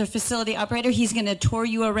earlier, that's our facility operator. He's going to tour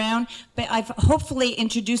you around. But I've hopefully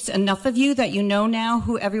introduced enough of you that you know now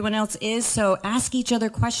who everyone else is. So ask each other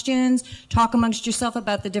questions. Talk amongst yourself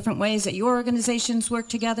about the different ways that your organizations work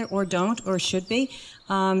together, or don't, or should be.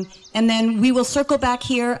 And then we will circle back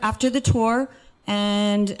here after the tour.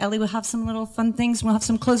 And Ellie will have some little fun things. We'll have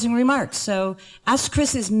some closing remarks. So ask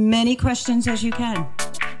Chris as many questions as you can.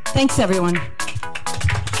 Thanks, everyone.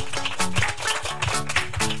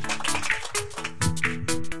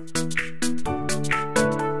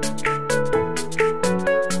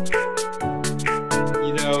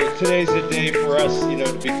 You know, today's a day for us, you know,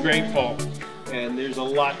 to be grateful. And there's a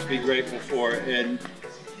lot to be grateful for. And,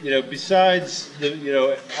 you know, besides the, you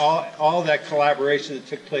know, all that collaboration that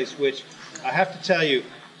took place, which I have to tell you,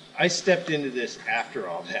 I stepped into this after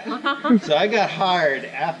all that. So I got hired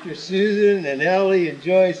after Susan and Ellie and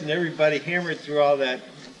Joyce and everybody hammered through all that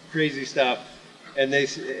crazy stuff. And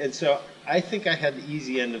so I think I had the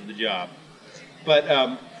easy end of the job.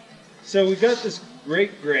 But so we got this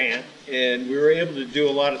great grant, and we were able to do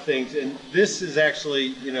a lot of things. And this is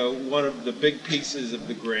actually, you know, one of the big pieces of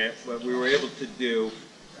the grant, what we were able to do,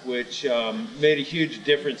 which made a huge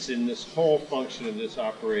difference in this whole function of this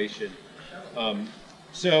operation.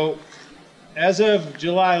 So as of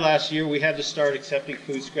July last year, we had to start accepting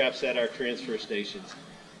food scraps at our transfer stations.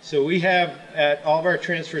 So we have at all of our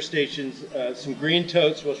transfer stations some green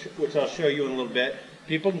totes, which I'll show you in a little bit.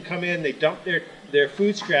 People can come in, they dump their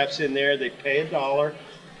food scraps in there, they pay $1,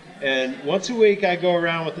 and once a week I go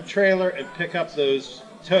around with a trailer and pick up those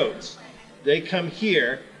totes. They come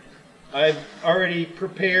here. I've already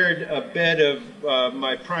prepared a bed of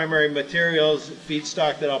my primary materials,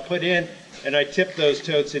 feedstock that I'll put in, and I tip those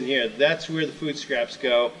totes in here. That's where the food scraps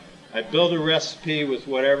go. I build a recipe with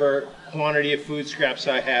whatever quantity of food scraps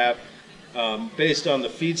I have based on the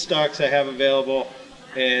feedstocks I have available,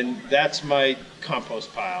 and that's my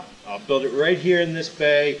compost pile. I'll build it right here in this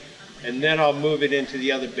bay, and then I'll move it into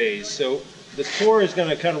the other bays. So the tour is going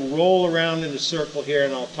to kind of roll around in a circle here,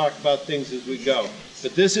 and I'll talk about things as we go.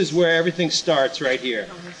 But this is where everything starts, right here.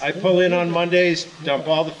 I pull in on Mondays, dump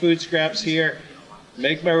all the food scraps here,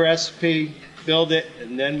 make my recipe, build it,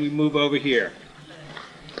 and then we move over here.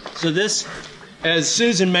 So this, as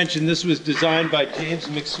Susan mentioned, this was designed by James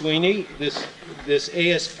McSweeney, this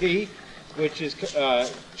ASP, which is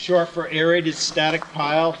short for Aerated Static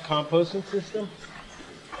Pile Composting System.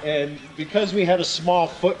 And because we had a small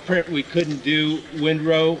footprint, we couldn't do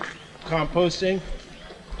windrow composting.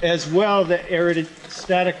 As well, the aerated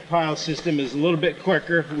static pile system is a little bit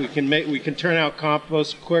quicker. We can turn out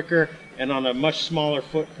compost quicker and on a much smaller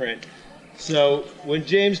footprint. So when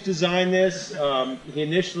James designed this, he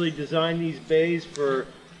initially designed these bays for,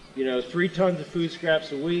 you know, 3 tons of food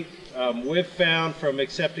scraps a week. We've found from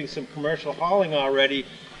accepting some commercial hauling already,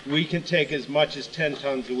 we can take as much as 10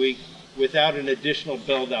 tons a week without an additional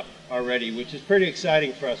buildup already, which is pretty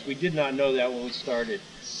exciting for us. We did not know that when we started.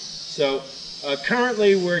 So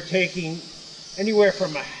currently we're taking anywhere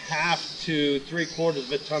from 1/2 to 3/4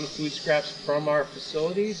 of a ton of food scraps from our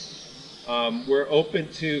facilities. We're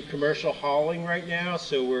open to commercial hauling right now,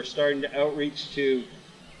 so we're starting to outreach to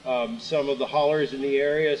some of the haulers in the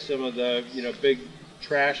area, some of the big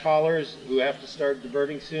trash haulers who have to start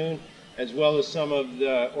diverting soon, as well as some of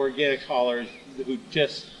the organic haulers who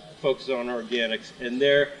just focus on organics. And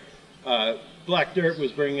their black dirt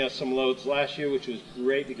was bringing us some loads last year, which was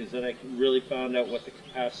great because then I really found out what the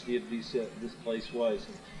capacity of this place was.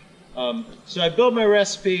 So I build my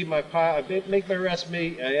recipe, my pile, I make my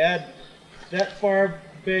recipe, I add that far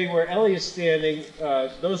bay where Ellie is standing,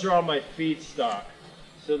 those are all my feedstock.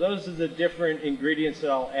 So those are the different ingredients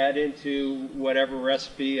that I'll add into whatever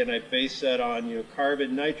recipe, and I base that on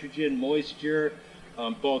carbon, nitrogen, moisture,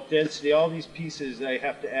 bulk density, all these pieces I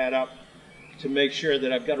have to add up to make sure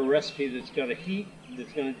that I've got a recipe that's going to heat,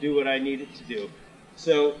 that's going to do what I need it to do.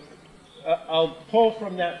 So I'll pull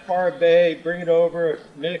from that far bay, bring it over,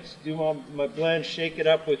 mix, do my blend, shake it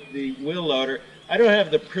up with the wheel loader. I don't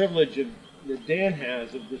have the privilege that Dan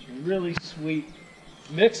has of this really sweet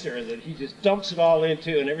mixer that he just dumps it all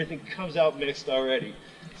into and everything comes out mixed already.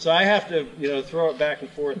 So I have to throw it back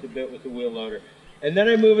and forth a bit with the wheel loader. And then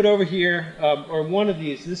I move it over here, or one of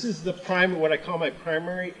these. This is the what I call my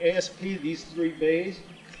primary ASP, these 3 bays.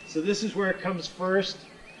 So this is where it comes first.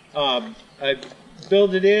 I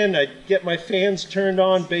build it in, I get my fans turned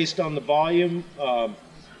on based on the volume,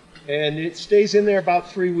 and it stays in there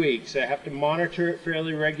about 3 weeks. I have to monitor it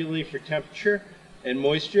fairly regularly for temperature and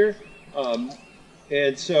moisture.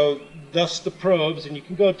 And so thus the probes, and you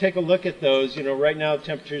can go take a look at those. Right now the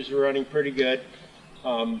temperatures are running pretty good.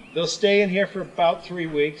 They'll stay in here for about 3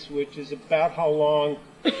 weeks, which is about how long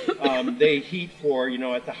they heat for,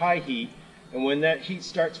 at the high heat. And when that heat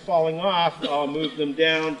starts falling off, I'll move them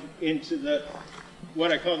down into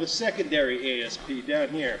what I call the secondary ASP down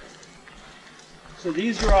here. So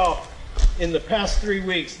these are all, in the past 3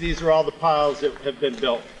 weeks, these are all the piles that have been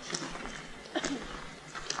built.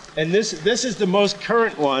 And this is the most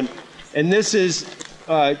current one, and this is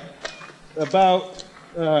about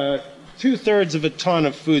 2/3 of a ton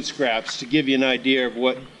of food scraps to give you an idea of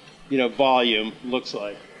what volume looks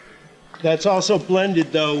like. That's also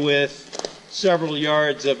blended though with several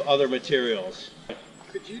yards of other materials.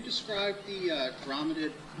 Could you describe the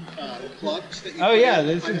grommeted plugs that you Oh yeah,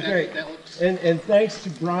 this is great. And thanks to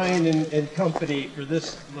Brian and company for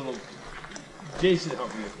this little. Jason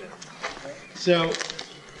helped me with that. So.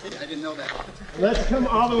 I didn't know that. Let's come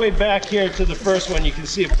all the way back here to the first one. You can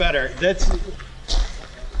see it better.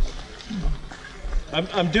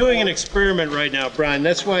 I'm doing an experiment right now, Brian.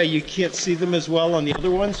 That's why you can't see them as well on the other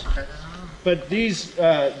ones. But these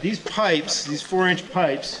pipes, these 4-inch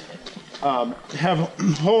pipes, have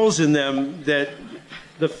holes in them that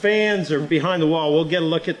the fans are behind the wall. We'll get a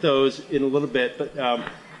look at those in a little bit. But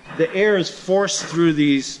the air is forced through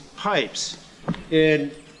these pipes.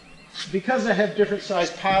 And because I have different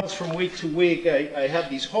sized piles from week to week, I have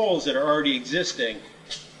these holes that are already existing.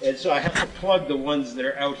 And so I have to plug the ones that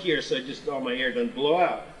are out here so all my air doesn't blow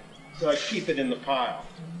out. So I keep it in the pile.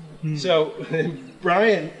 So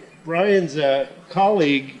Brian's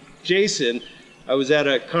colleague, Jason, I was at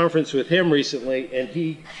a conference with him recently, and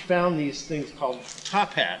he found these things called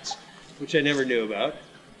top hats, which I never knew about,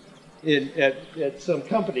 at some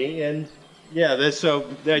company. And yeah, so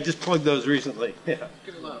I just plugged those recently. Yeah.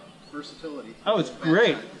 Give them a versatility. Oh, it's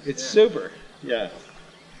great. It's super. Yeah.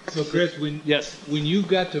 So Chris, when you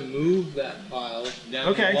got to move that pile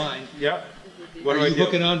down the line, what are you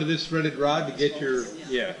hooking onto this threaded rod to get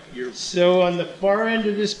your So on the far end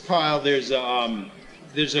of this pile, there's a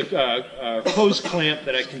hose clamp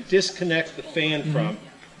that I can disconnect the fan from.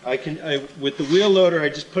 With the wheel loader, I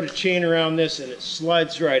just put a chain around this and it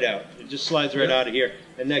slides right out. It just slides right out of here,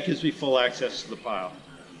 and that gives me full access to the pile.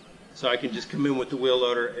 So I can just come in with the wheel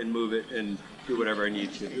loader and move it and do whatever I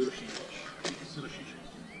need to.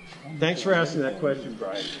 Thanks for asking that question,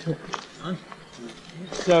 Brian.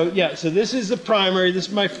 So this is the primary. This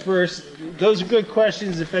is my first. Those are good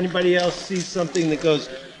questions. If anybody else sees something that goes,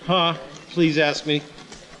 please ask me.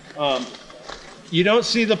 You don't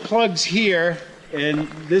see the plugs here, and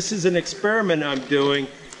this is an experiment I'm doing.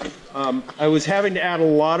 I was having to add a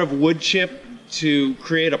lot of wood chip to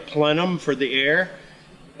create a plenum for the air,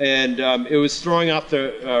 and it was throwing off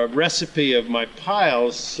the recipe of my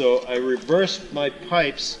piles, so I reversed my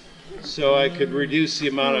pipes so I could reduce the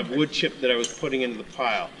amount of wood chip that I was putting into the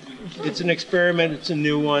pile. It's an experiment, it's a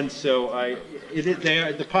new one, so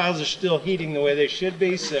the piles are still heating the way they should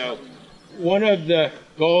be. So one of the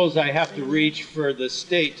goals I have to reach for the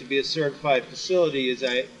state to be a certified facility is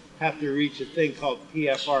I have to reach a thing called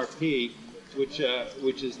PFRP, which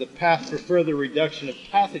is the path for further reduction of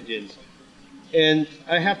pathogens. And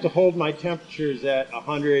I have to hold my temperatures at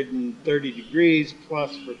 130 degrees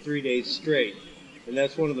plus for 3 days straight. And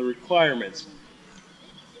that's one of the requirements.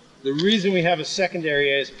 the reason we have a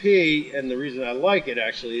secondary ASP, and the reason I like it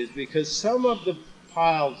actually, is because some of the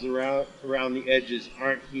piles around the edges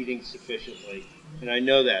aren't heating sufficiently, and I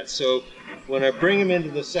know that. So when I bring them into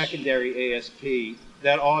the secondary ASP,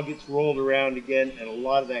 that all gets rolled around again, and a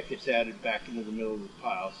lot of that gets added back into the middle of the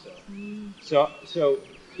pile. So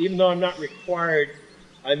even though I'm not required,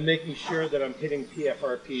 I'm making sure that I'm hitting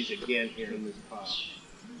PFRPs again here in this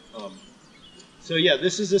pile. So yeah,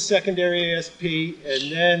 this is a secondary ASP,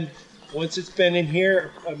 and then once it's been in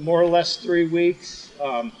here more or less 3 weeks,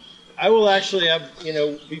 I will actually have,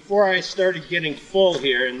 before I started getting full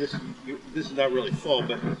here, and this is not really full,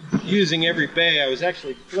 but using every bay, I was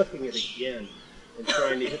actually flipping it again and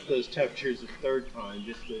trying to hit those temperatures a third time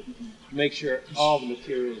just to make sure all the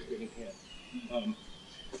material is getting hit.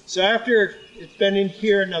 So after it's been in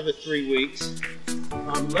here another 3 weeks,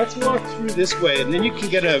 let's walk through this way, and then you can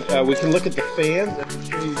get we can look at the fans. I can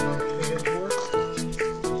show you how the fans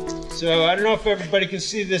work. So I don't know if everybody can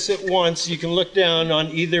see this at once. You can look down on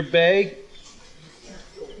either bay.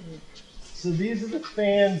 So these are the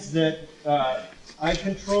fans that I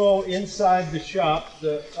control inside the shop,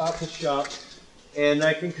 the office shop, and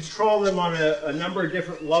I can control them on a number of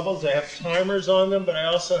different levels. I have timers on them, but I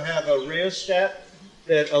also have a rheostat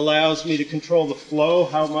that allows me to control the flow,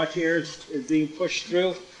 how much air is being pushed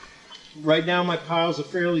through. Right now my piles are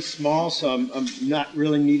fairly small, so I'm not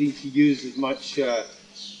really needing to use as much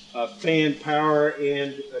fan power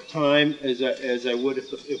and time as I would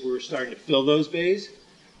if we were starting to fill those bays.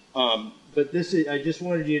 But I just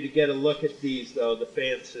wanted you to get a look at these, though, the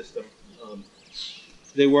fan system.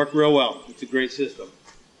 They work real well. It's a great system.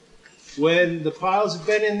 When the piles have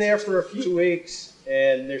been in there for a few weeks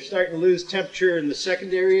and they're starting to lose temperature in the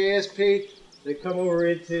secondary ASP, they come over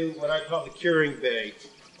into what I call the curing bay.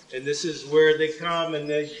 And this is where they come and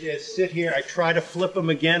they just sit here. I try to flip them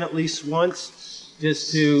again at least once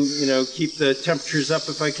just to, keep the temperatures up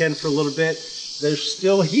if I can for a little bit. They're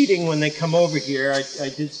still heating when they come over here. I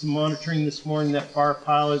did some monitoring this morning. That far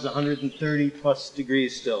pile is 130 plus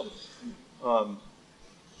degrees still.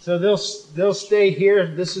 So they'll stay here.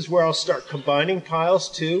 This is where I'll start combining piles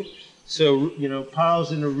too. So,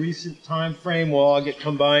 piles in a recent time frame will all get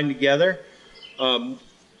combined together.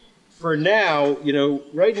 For now,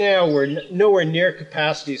 right now we're nowhere near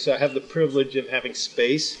capacity, so I have the privilege of having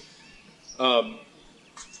space.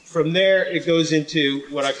 From there, it goes into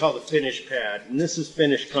what I call the finish pad. And this is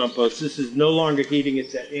finished compost. This is no longer heating.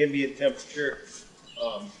 It's at ambient temperature.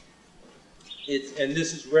 And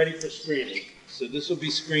this is ready for screening. So this will be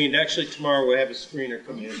screened. Actually, tomorrow we'll have a screener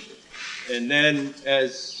come in. And then,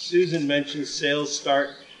 as Susan mentioned, sales start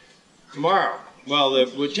tomorrow. Well,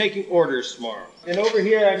 we're taking orders tomorrow. And over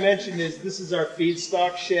here I mentioned this is our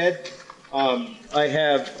feedstock shed. I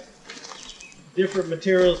have different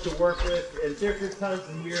materials to work with. At different times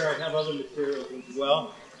of the year I have other materials as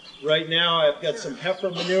well. Right now I've got some heifer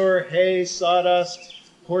manure, hay, sawdust,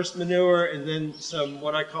 horse manure, and then some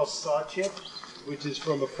what I call saw chip, which is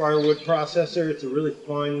from a firewood processor. It's a really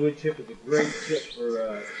fine wood chip. It's a great chip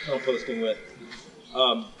for composting with.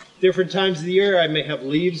 Different times of the year, I may have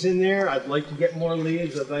leaves in there. I'd like to get more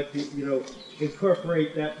leaves. I'd like to,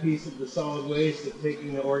 incorporate that piece of the solid waste of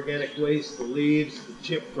taking the organic waste, the leaves, the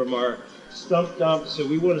chip from our stump dump. So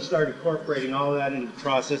we want to start incorporating all that into the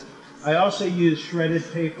process. I also use shredded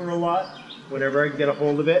paper a lot whenever I can get a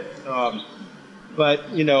hold of it. But,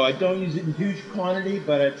 I don't use it in huge quantity,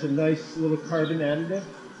 but it's a nice little carbon additive,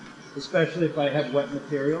 especially if I have wet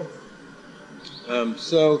material.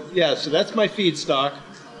 So that's my feedstock.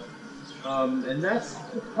 And that's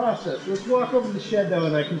the process. Let's walk over to the shed, though,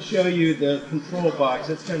 and I can show you the control box.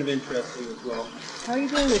 That's kind of interesting as well. How are you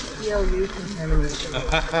doing with PLU contamination?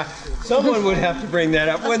 Someone would have to bring that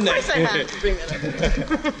up, wouldn't they? Of course I have to bring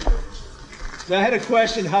that up. So I had a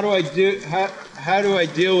question, how do I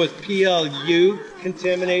deal with PLU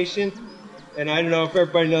contamination? And I don't know if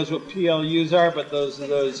everybody knows what PLUs are, but those are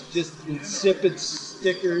those just insipid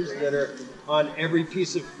stickers that are on every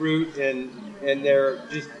piece of fruit, and they're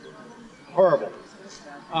just horrible.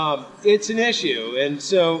 It's an issue, and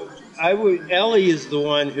so Ellie is the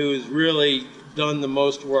one who's really done the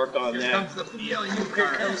most work on that. Here comes the PLU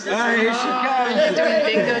card. Here she comes. Are you doing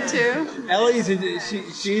bingo too? Ellie's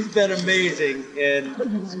she's been amazing, and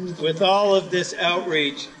with all of this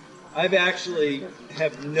outreach, I've actually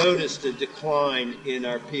have noticed a decline in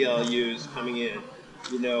our PLUs coming in.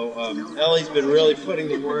 Ellie's been really putting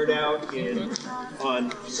the word out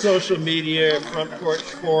on social media, Front Porch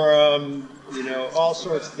Forum, all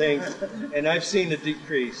sorts of things, and I've seen a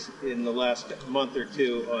decrease in the last month or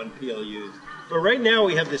two on PLUs. But right now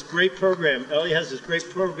we have this great program. Ellie has this great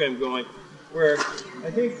program going where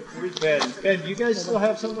I think where's Ben? Ben, do you guys still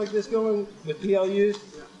have something like this going with PLUs?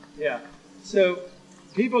 Yeah. So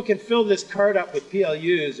people can fill this cart up with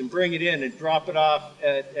PLUs and bring it in and drop it off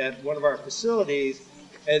at one of our facilities,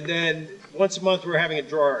 and then once a month we're having a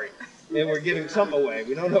drawing. And we're giving something away.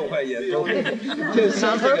 We don't know what yet. Give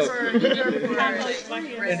something away.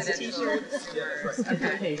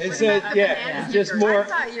 And so, yeah, just more. I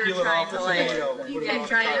thought you were trying to like,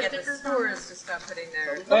 trying to get the stores to stop putting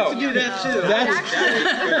their. Oh, do that too.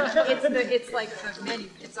 It's like the menu.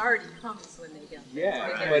 It's already comes when they get.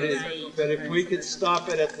 Yeah, but if we could stop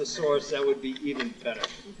it at the source, that would be even better.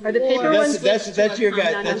 Are the paper ones? That's your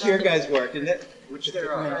guys. That's your guys' work, isn't it? Which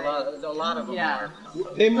there are a lot of them are.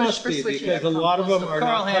 They must be because a lot of them are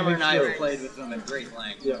Carl not Hammer coming and I have through. played with them at great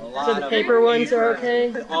length. Yeah. So the paper ones are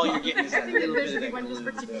okay? All you're getting is a little bit of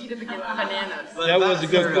that glue. That was a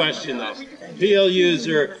good question, though. PLUs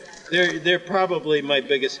are they're probably my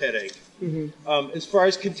biggest headache. As far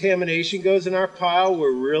as contamination goes in our pile,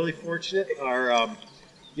 we're really fortunate.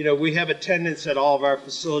 We have attendants at all of our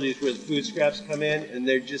facilities where the food scraps come in, and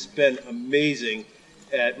they've just been amazing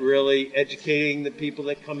at really educating the people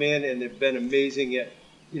that come in, and they've been amazing at,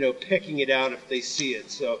 picking it out if they see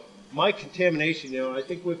it. So my contamination, I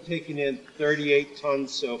think we've taken in 38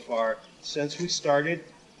 tons so far since we started.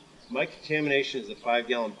 My contamination is a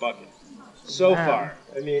 5-gallon bucket so far.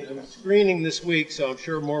 I mean, I'm screening this week, so I'm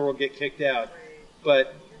sure more will get kicked out.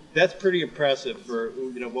 But that's pretty impressive for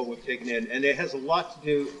what we've taken in, and it has a lot to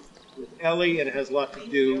do with Ellie, and it has a lot to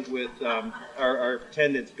do with our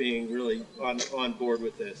attendants being really on board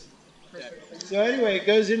with this. So anyway, it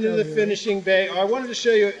goes into the finishing bay. I wanted to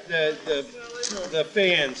show you the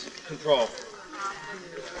fans control.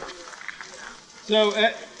 So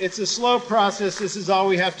it's a slow process. This is all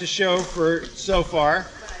we have to show for so far.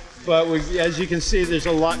 But as you can see, there's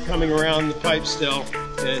a lot coming around the pipe still,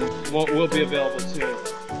 and will be available soon.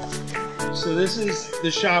 So this is the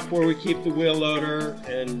shop where we keep the wheel loader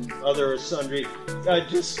and other sundry.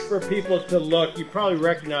 Just for people to look, you probably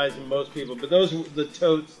recognize them, most people, but those are the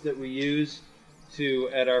totes that we use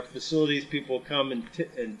at our facilities. People come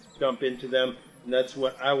and dump into them, and that's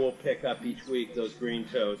what I will pick up each week, those green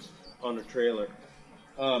totes on a trailer.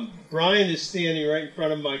 Brian is standing right in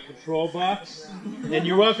front of my control box, and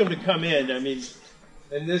you're welcome to come in. I mean,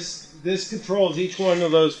 and this controls each one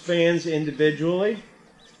of those fans individually.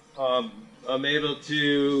 I'm able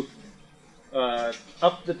to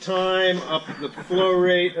up the time, up the flow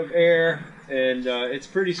rate of air, and it's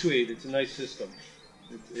pretty sweet. It's a nice system.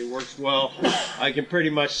 It works well. I can pretty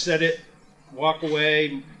much set it, walk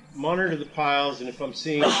away, monitor the piles, and if I'm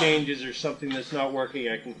seeing changes or something that's not working,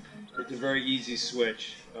 it's a very easy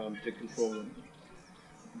switch to control them.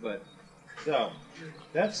 So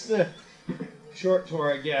that's the short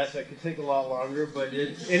tour, I guess. I could take a lot longer, but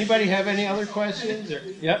anybody have any other questions?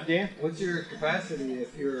 Yep, Dan? What's your capacity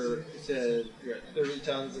if you're at 30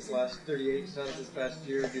 tons 38 tons this past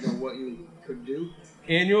year? Do you know what you could do?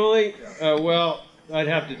 Annually? Well, I'd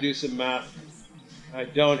have to do some math. I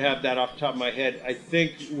don't have that off the top of my head. I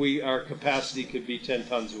think our capacity could be 10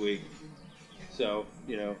 tons a week. So,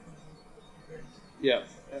 yeah.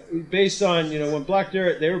 Based on, when Black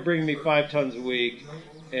Dirt, they were bringing me 5 tons a week,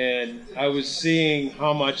 and I was seeing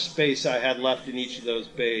how much space I had left in each of those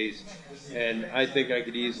bays, and I think I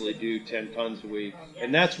could easily do 10 tons a week.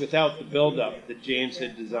 And that's without the buildup that James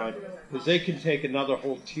had designed, because they can take another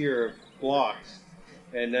whole tier of blocks,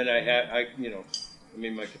 and then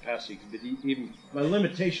my capacity could be even, my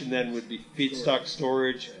limitation then would be feedstock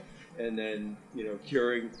storage, and then,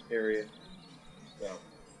 curing area.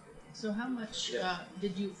 So how much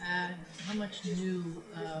did you add? How much new?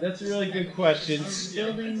 That's a really good question.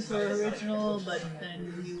 Buildings were original, but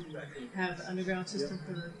then you have an underground system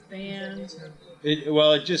for the fans.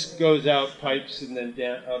 It just goes out pipes and then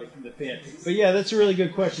down out of the fan. But yeah, that's a really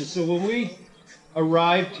good question. So when we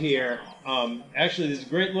arrived here, actually there's a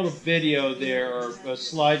great little video there or a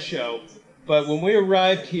slideshow. But when we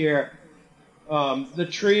arrived here, the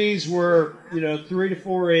trees were 3 to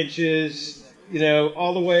 4 inches.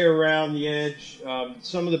 All the way around the edge.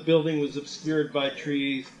 Some of the building was obscured by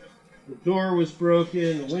trees. The door was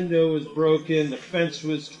broken, the window was broken, the fence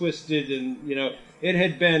was twisted, and, it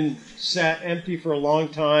had been sat empty for a long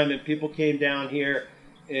time, and people came down here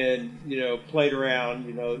and, played around,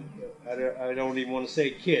 I don't even want to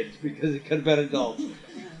say kids, because it could have been adults.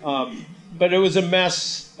 But it was a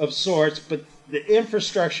mess of sorts, but the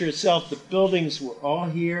infrastructure itself, the buildings were all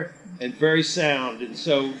here and very sound. And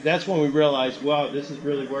so that's when we realized, wow, this is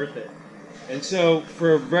really worth it. And so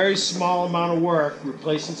for a very small amount of work,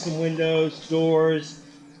 replacing some windows, doors,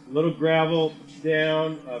 little gravel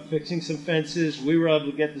down, fixing some fences. We were able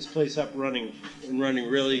to get this place up running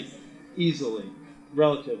really easily,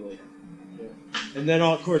 relatively. Yeah. And then,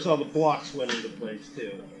 of course, all the blocks went into place,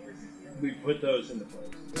 too. We put those into place.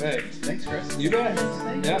 Right. Thanks, Chris. You bet.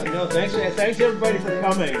 Yeah, no, thanks everybody for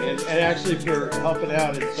coming and actually for helping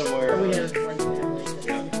out in somewhere.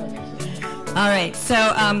 All right,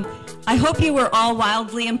 so I hope you were all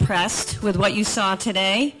wildly impressed with what you saw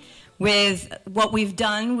today, with what we've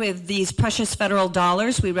done with these precious federal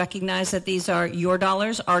dollars. We recognize that these are your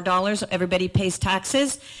dollars, our dollars. Everybody pays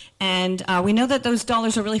taxes. And we know that those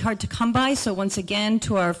dollars are really hard to come by. So once again,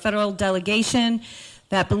 to our federal delegation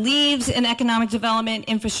that believes in economic development,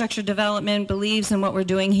 infrastructure development, believes in what we're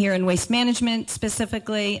doing here in waste management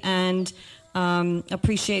specifically, and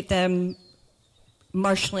appreciate them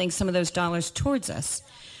marshaling some of those dollars towards us.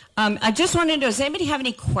 I just wanted to know, does anybody have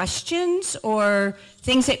any questions or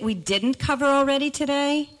things that we didn't cover already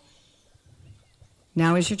today?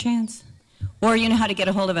 Now is your chance. Or you know how to get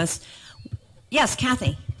a hold of us. Yes,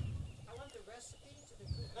 Kathy. I want the recipe.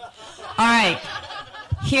 All right.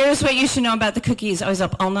 Here's what you should know about the cookies. I was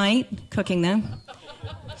up all night cooking them.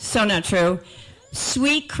 So not true.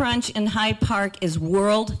 Sweet Crunch in Hyde Park is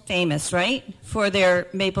world famous, right? For their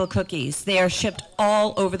maple cookies. They are shipped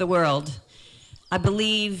all over the world. I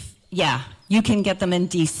believe, yeah, you can get them in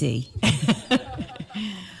D.C.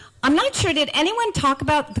 I'm not sure, did anyone talk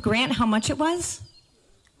about the grant, how much it was?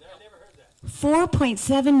 No, I never heard that.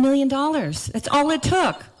 $4.7 million. That's all it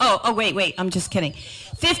took. Oh, wait, I'm just kidding.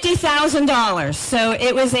 $50,000. So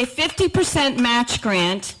it was a 50% match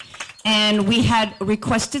grant, and we had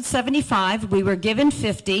requested 75. We were given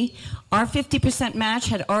 50. Our 50% match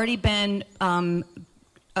had already been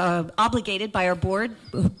obligated by our board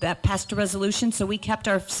that passed a resolution, so we kept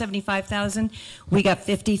our 75,000. We got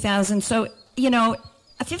 50,000. So, you know,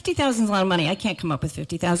 50,000 is a lot of money. I can't come up with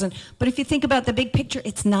 50,000. But if you think about the big picture,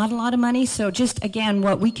 it's not a lot of money. So just, again,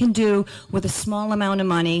 what we can do with a small amount of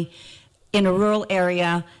money in a rural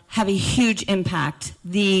area have a huge impact.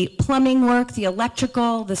 The plumbing work, the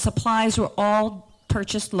electrical, the supplies were all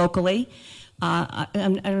purchased locally.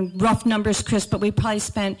 Rough numbers, Chris, but we probably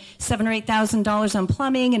spent $7,000 or $8,000 on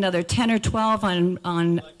plumbing, another 10 or 12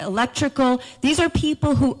 on electrical. These are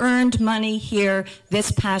people who earned money here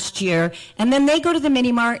this past year, and then they go to the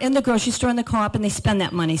mini mart and the grocery store and the co-op and they spend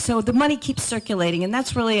that money. So the money keeps circulating, and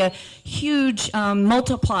that's really a huge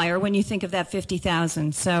multiplier when you think of that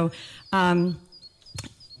 50,000. So those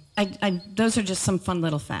are just some fun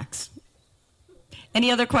little facts.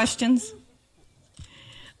 Any other questions?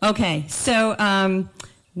 Okay, so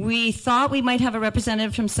we thought we might have a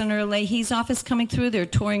representative from Senator Leahy's office coming through. They're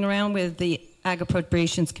touring around with the Ag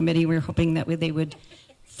Appropriations Committee. We're hoping that they would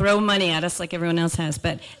throw money at us like everyone else has.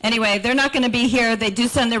 But anyway, they're not going to be here. They do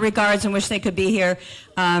send their regards and wish they could be here.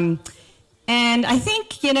 And I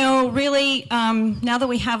think, you know, really, now that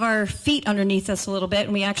we have our feet underneath us a little bit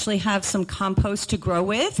and we actually have some compost to grow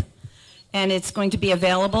with, and it's going to be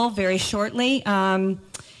available very shortly,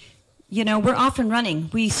 you know, we're off and running.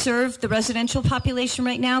 We serve the residential population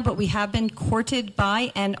right now, but we have been courted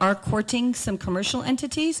by and are courting some commercial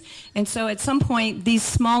entities. And so at some point, these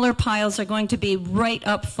smaller piles are going to be right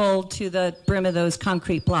up full to the brim of those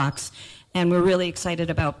concrete blocks. And we're really excited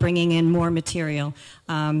about bringing in more material.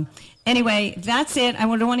 Anyway, that's it. I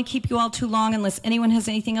don't want to keep you all too long unless anyone has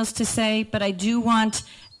anything else to say, but I do want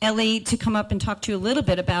Ellie to come up and talk to you a little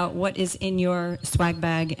bit about what is in your swag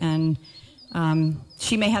bag, and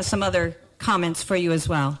she may have some other comments for you as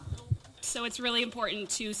well. So it's really important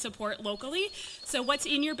to support locally. So what's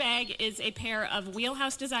in your bag is a pair of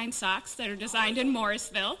Wheelhouse Design socks that are designed in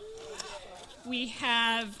Morrisville. We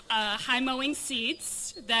have high mowing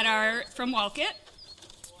seeds that are from Walcott.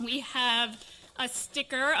 We have a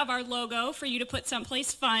sticker of our logo for you to put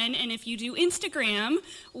someplace fun, and if you do Instagram,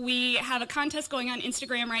 we have a contest going on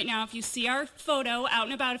Instagram right now. If you see our photo out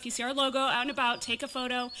and about, if you see our logo out and about, take a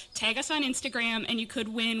photo, tag us on Instagram, and you could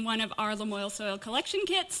win one of our Lamoille Soil collection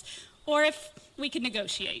kits, or if we could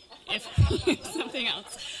negotiate, if something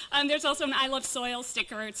else. There's also an I Love Soil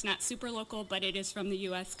sticker. It's not super local, but it is from the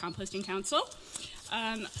U.S. Composting Council.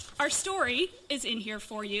 Our story is in here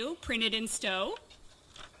for you, printed in Stowe.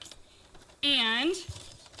 And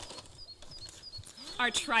our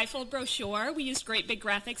trifold brochure. We used Great Big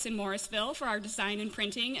Graphics in Morrisville for our design and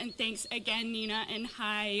printing, and thanks again, Nina and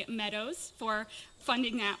High Meadows, for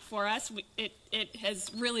funding that for us. It has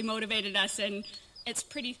really motivated us, and it's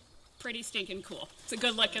pretty stinking cool. It's a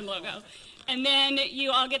good looking logo. And then you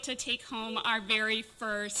all get to take home our very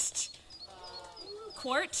first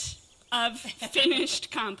quart of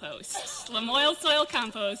finished compost, Lamoille Soil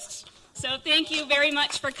compost. So thank you very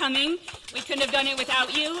much for coming. We couldn't have done it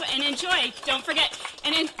without you, and enjoy. Don't forget.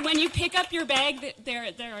 And when you pick up your bag, there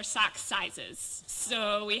are sock sizes.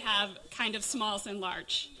 So we have kind of smalls and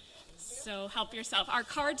large. So help yourself. Our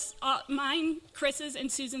cards, mine, Chris's,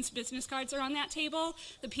 and Susan's business cards are on that table.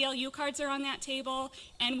 The PLU cards are on that table.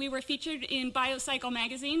 And we were featured in Biocycle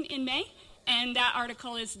magazine in May, and that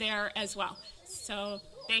article is there as well. So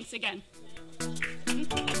thanks again.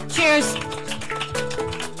 Cheers.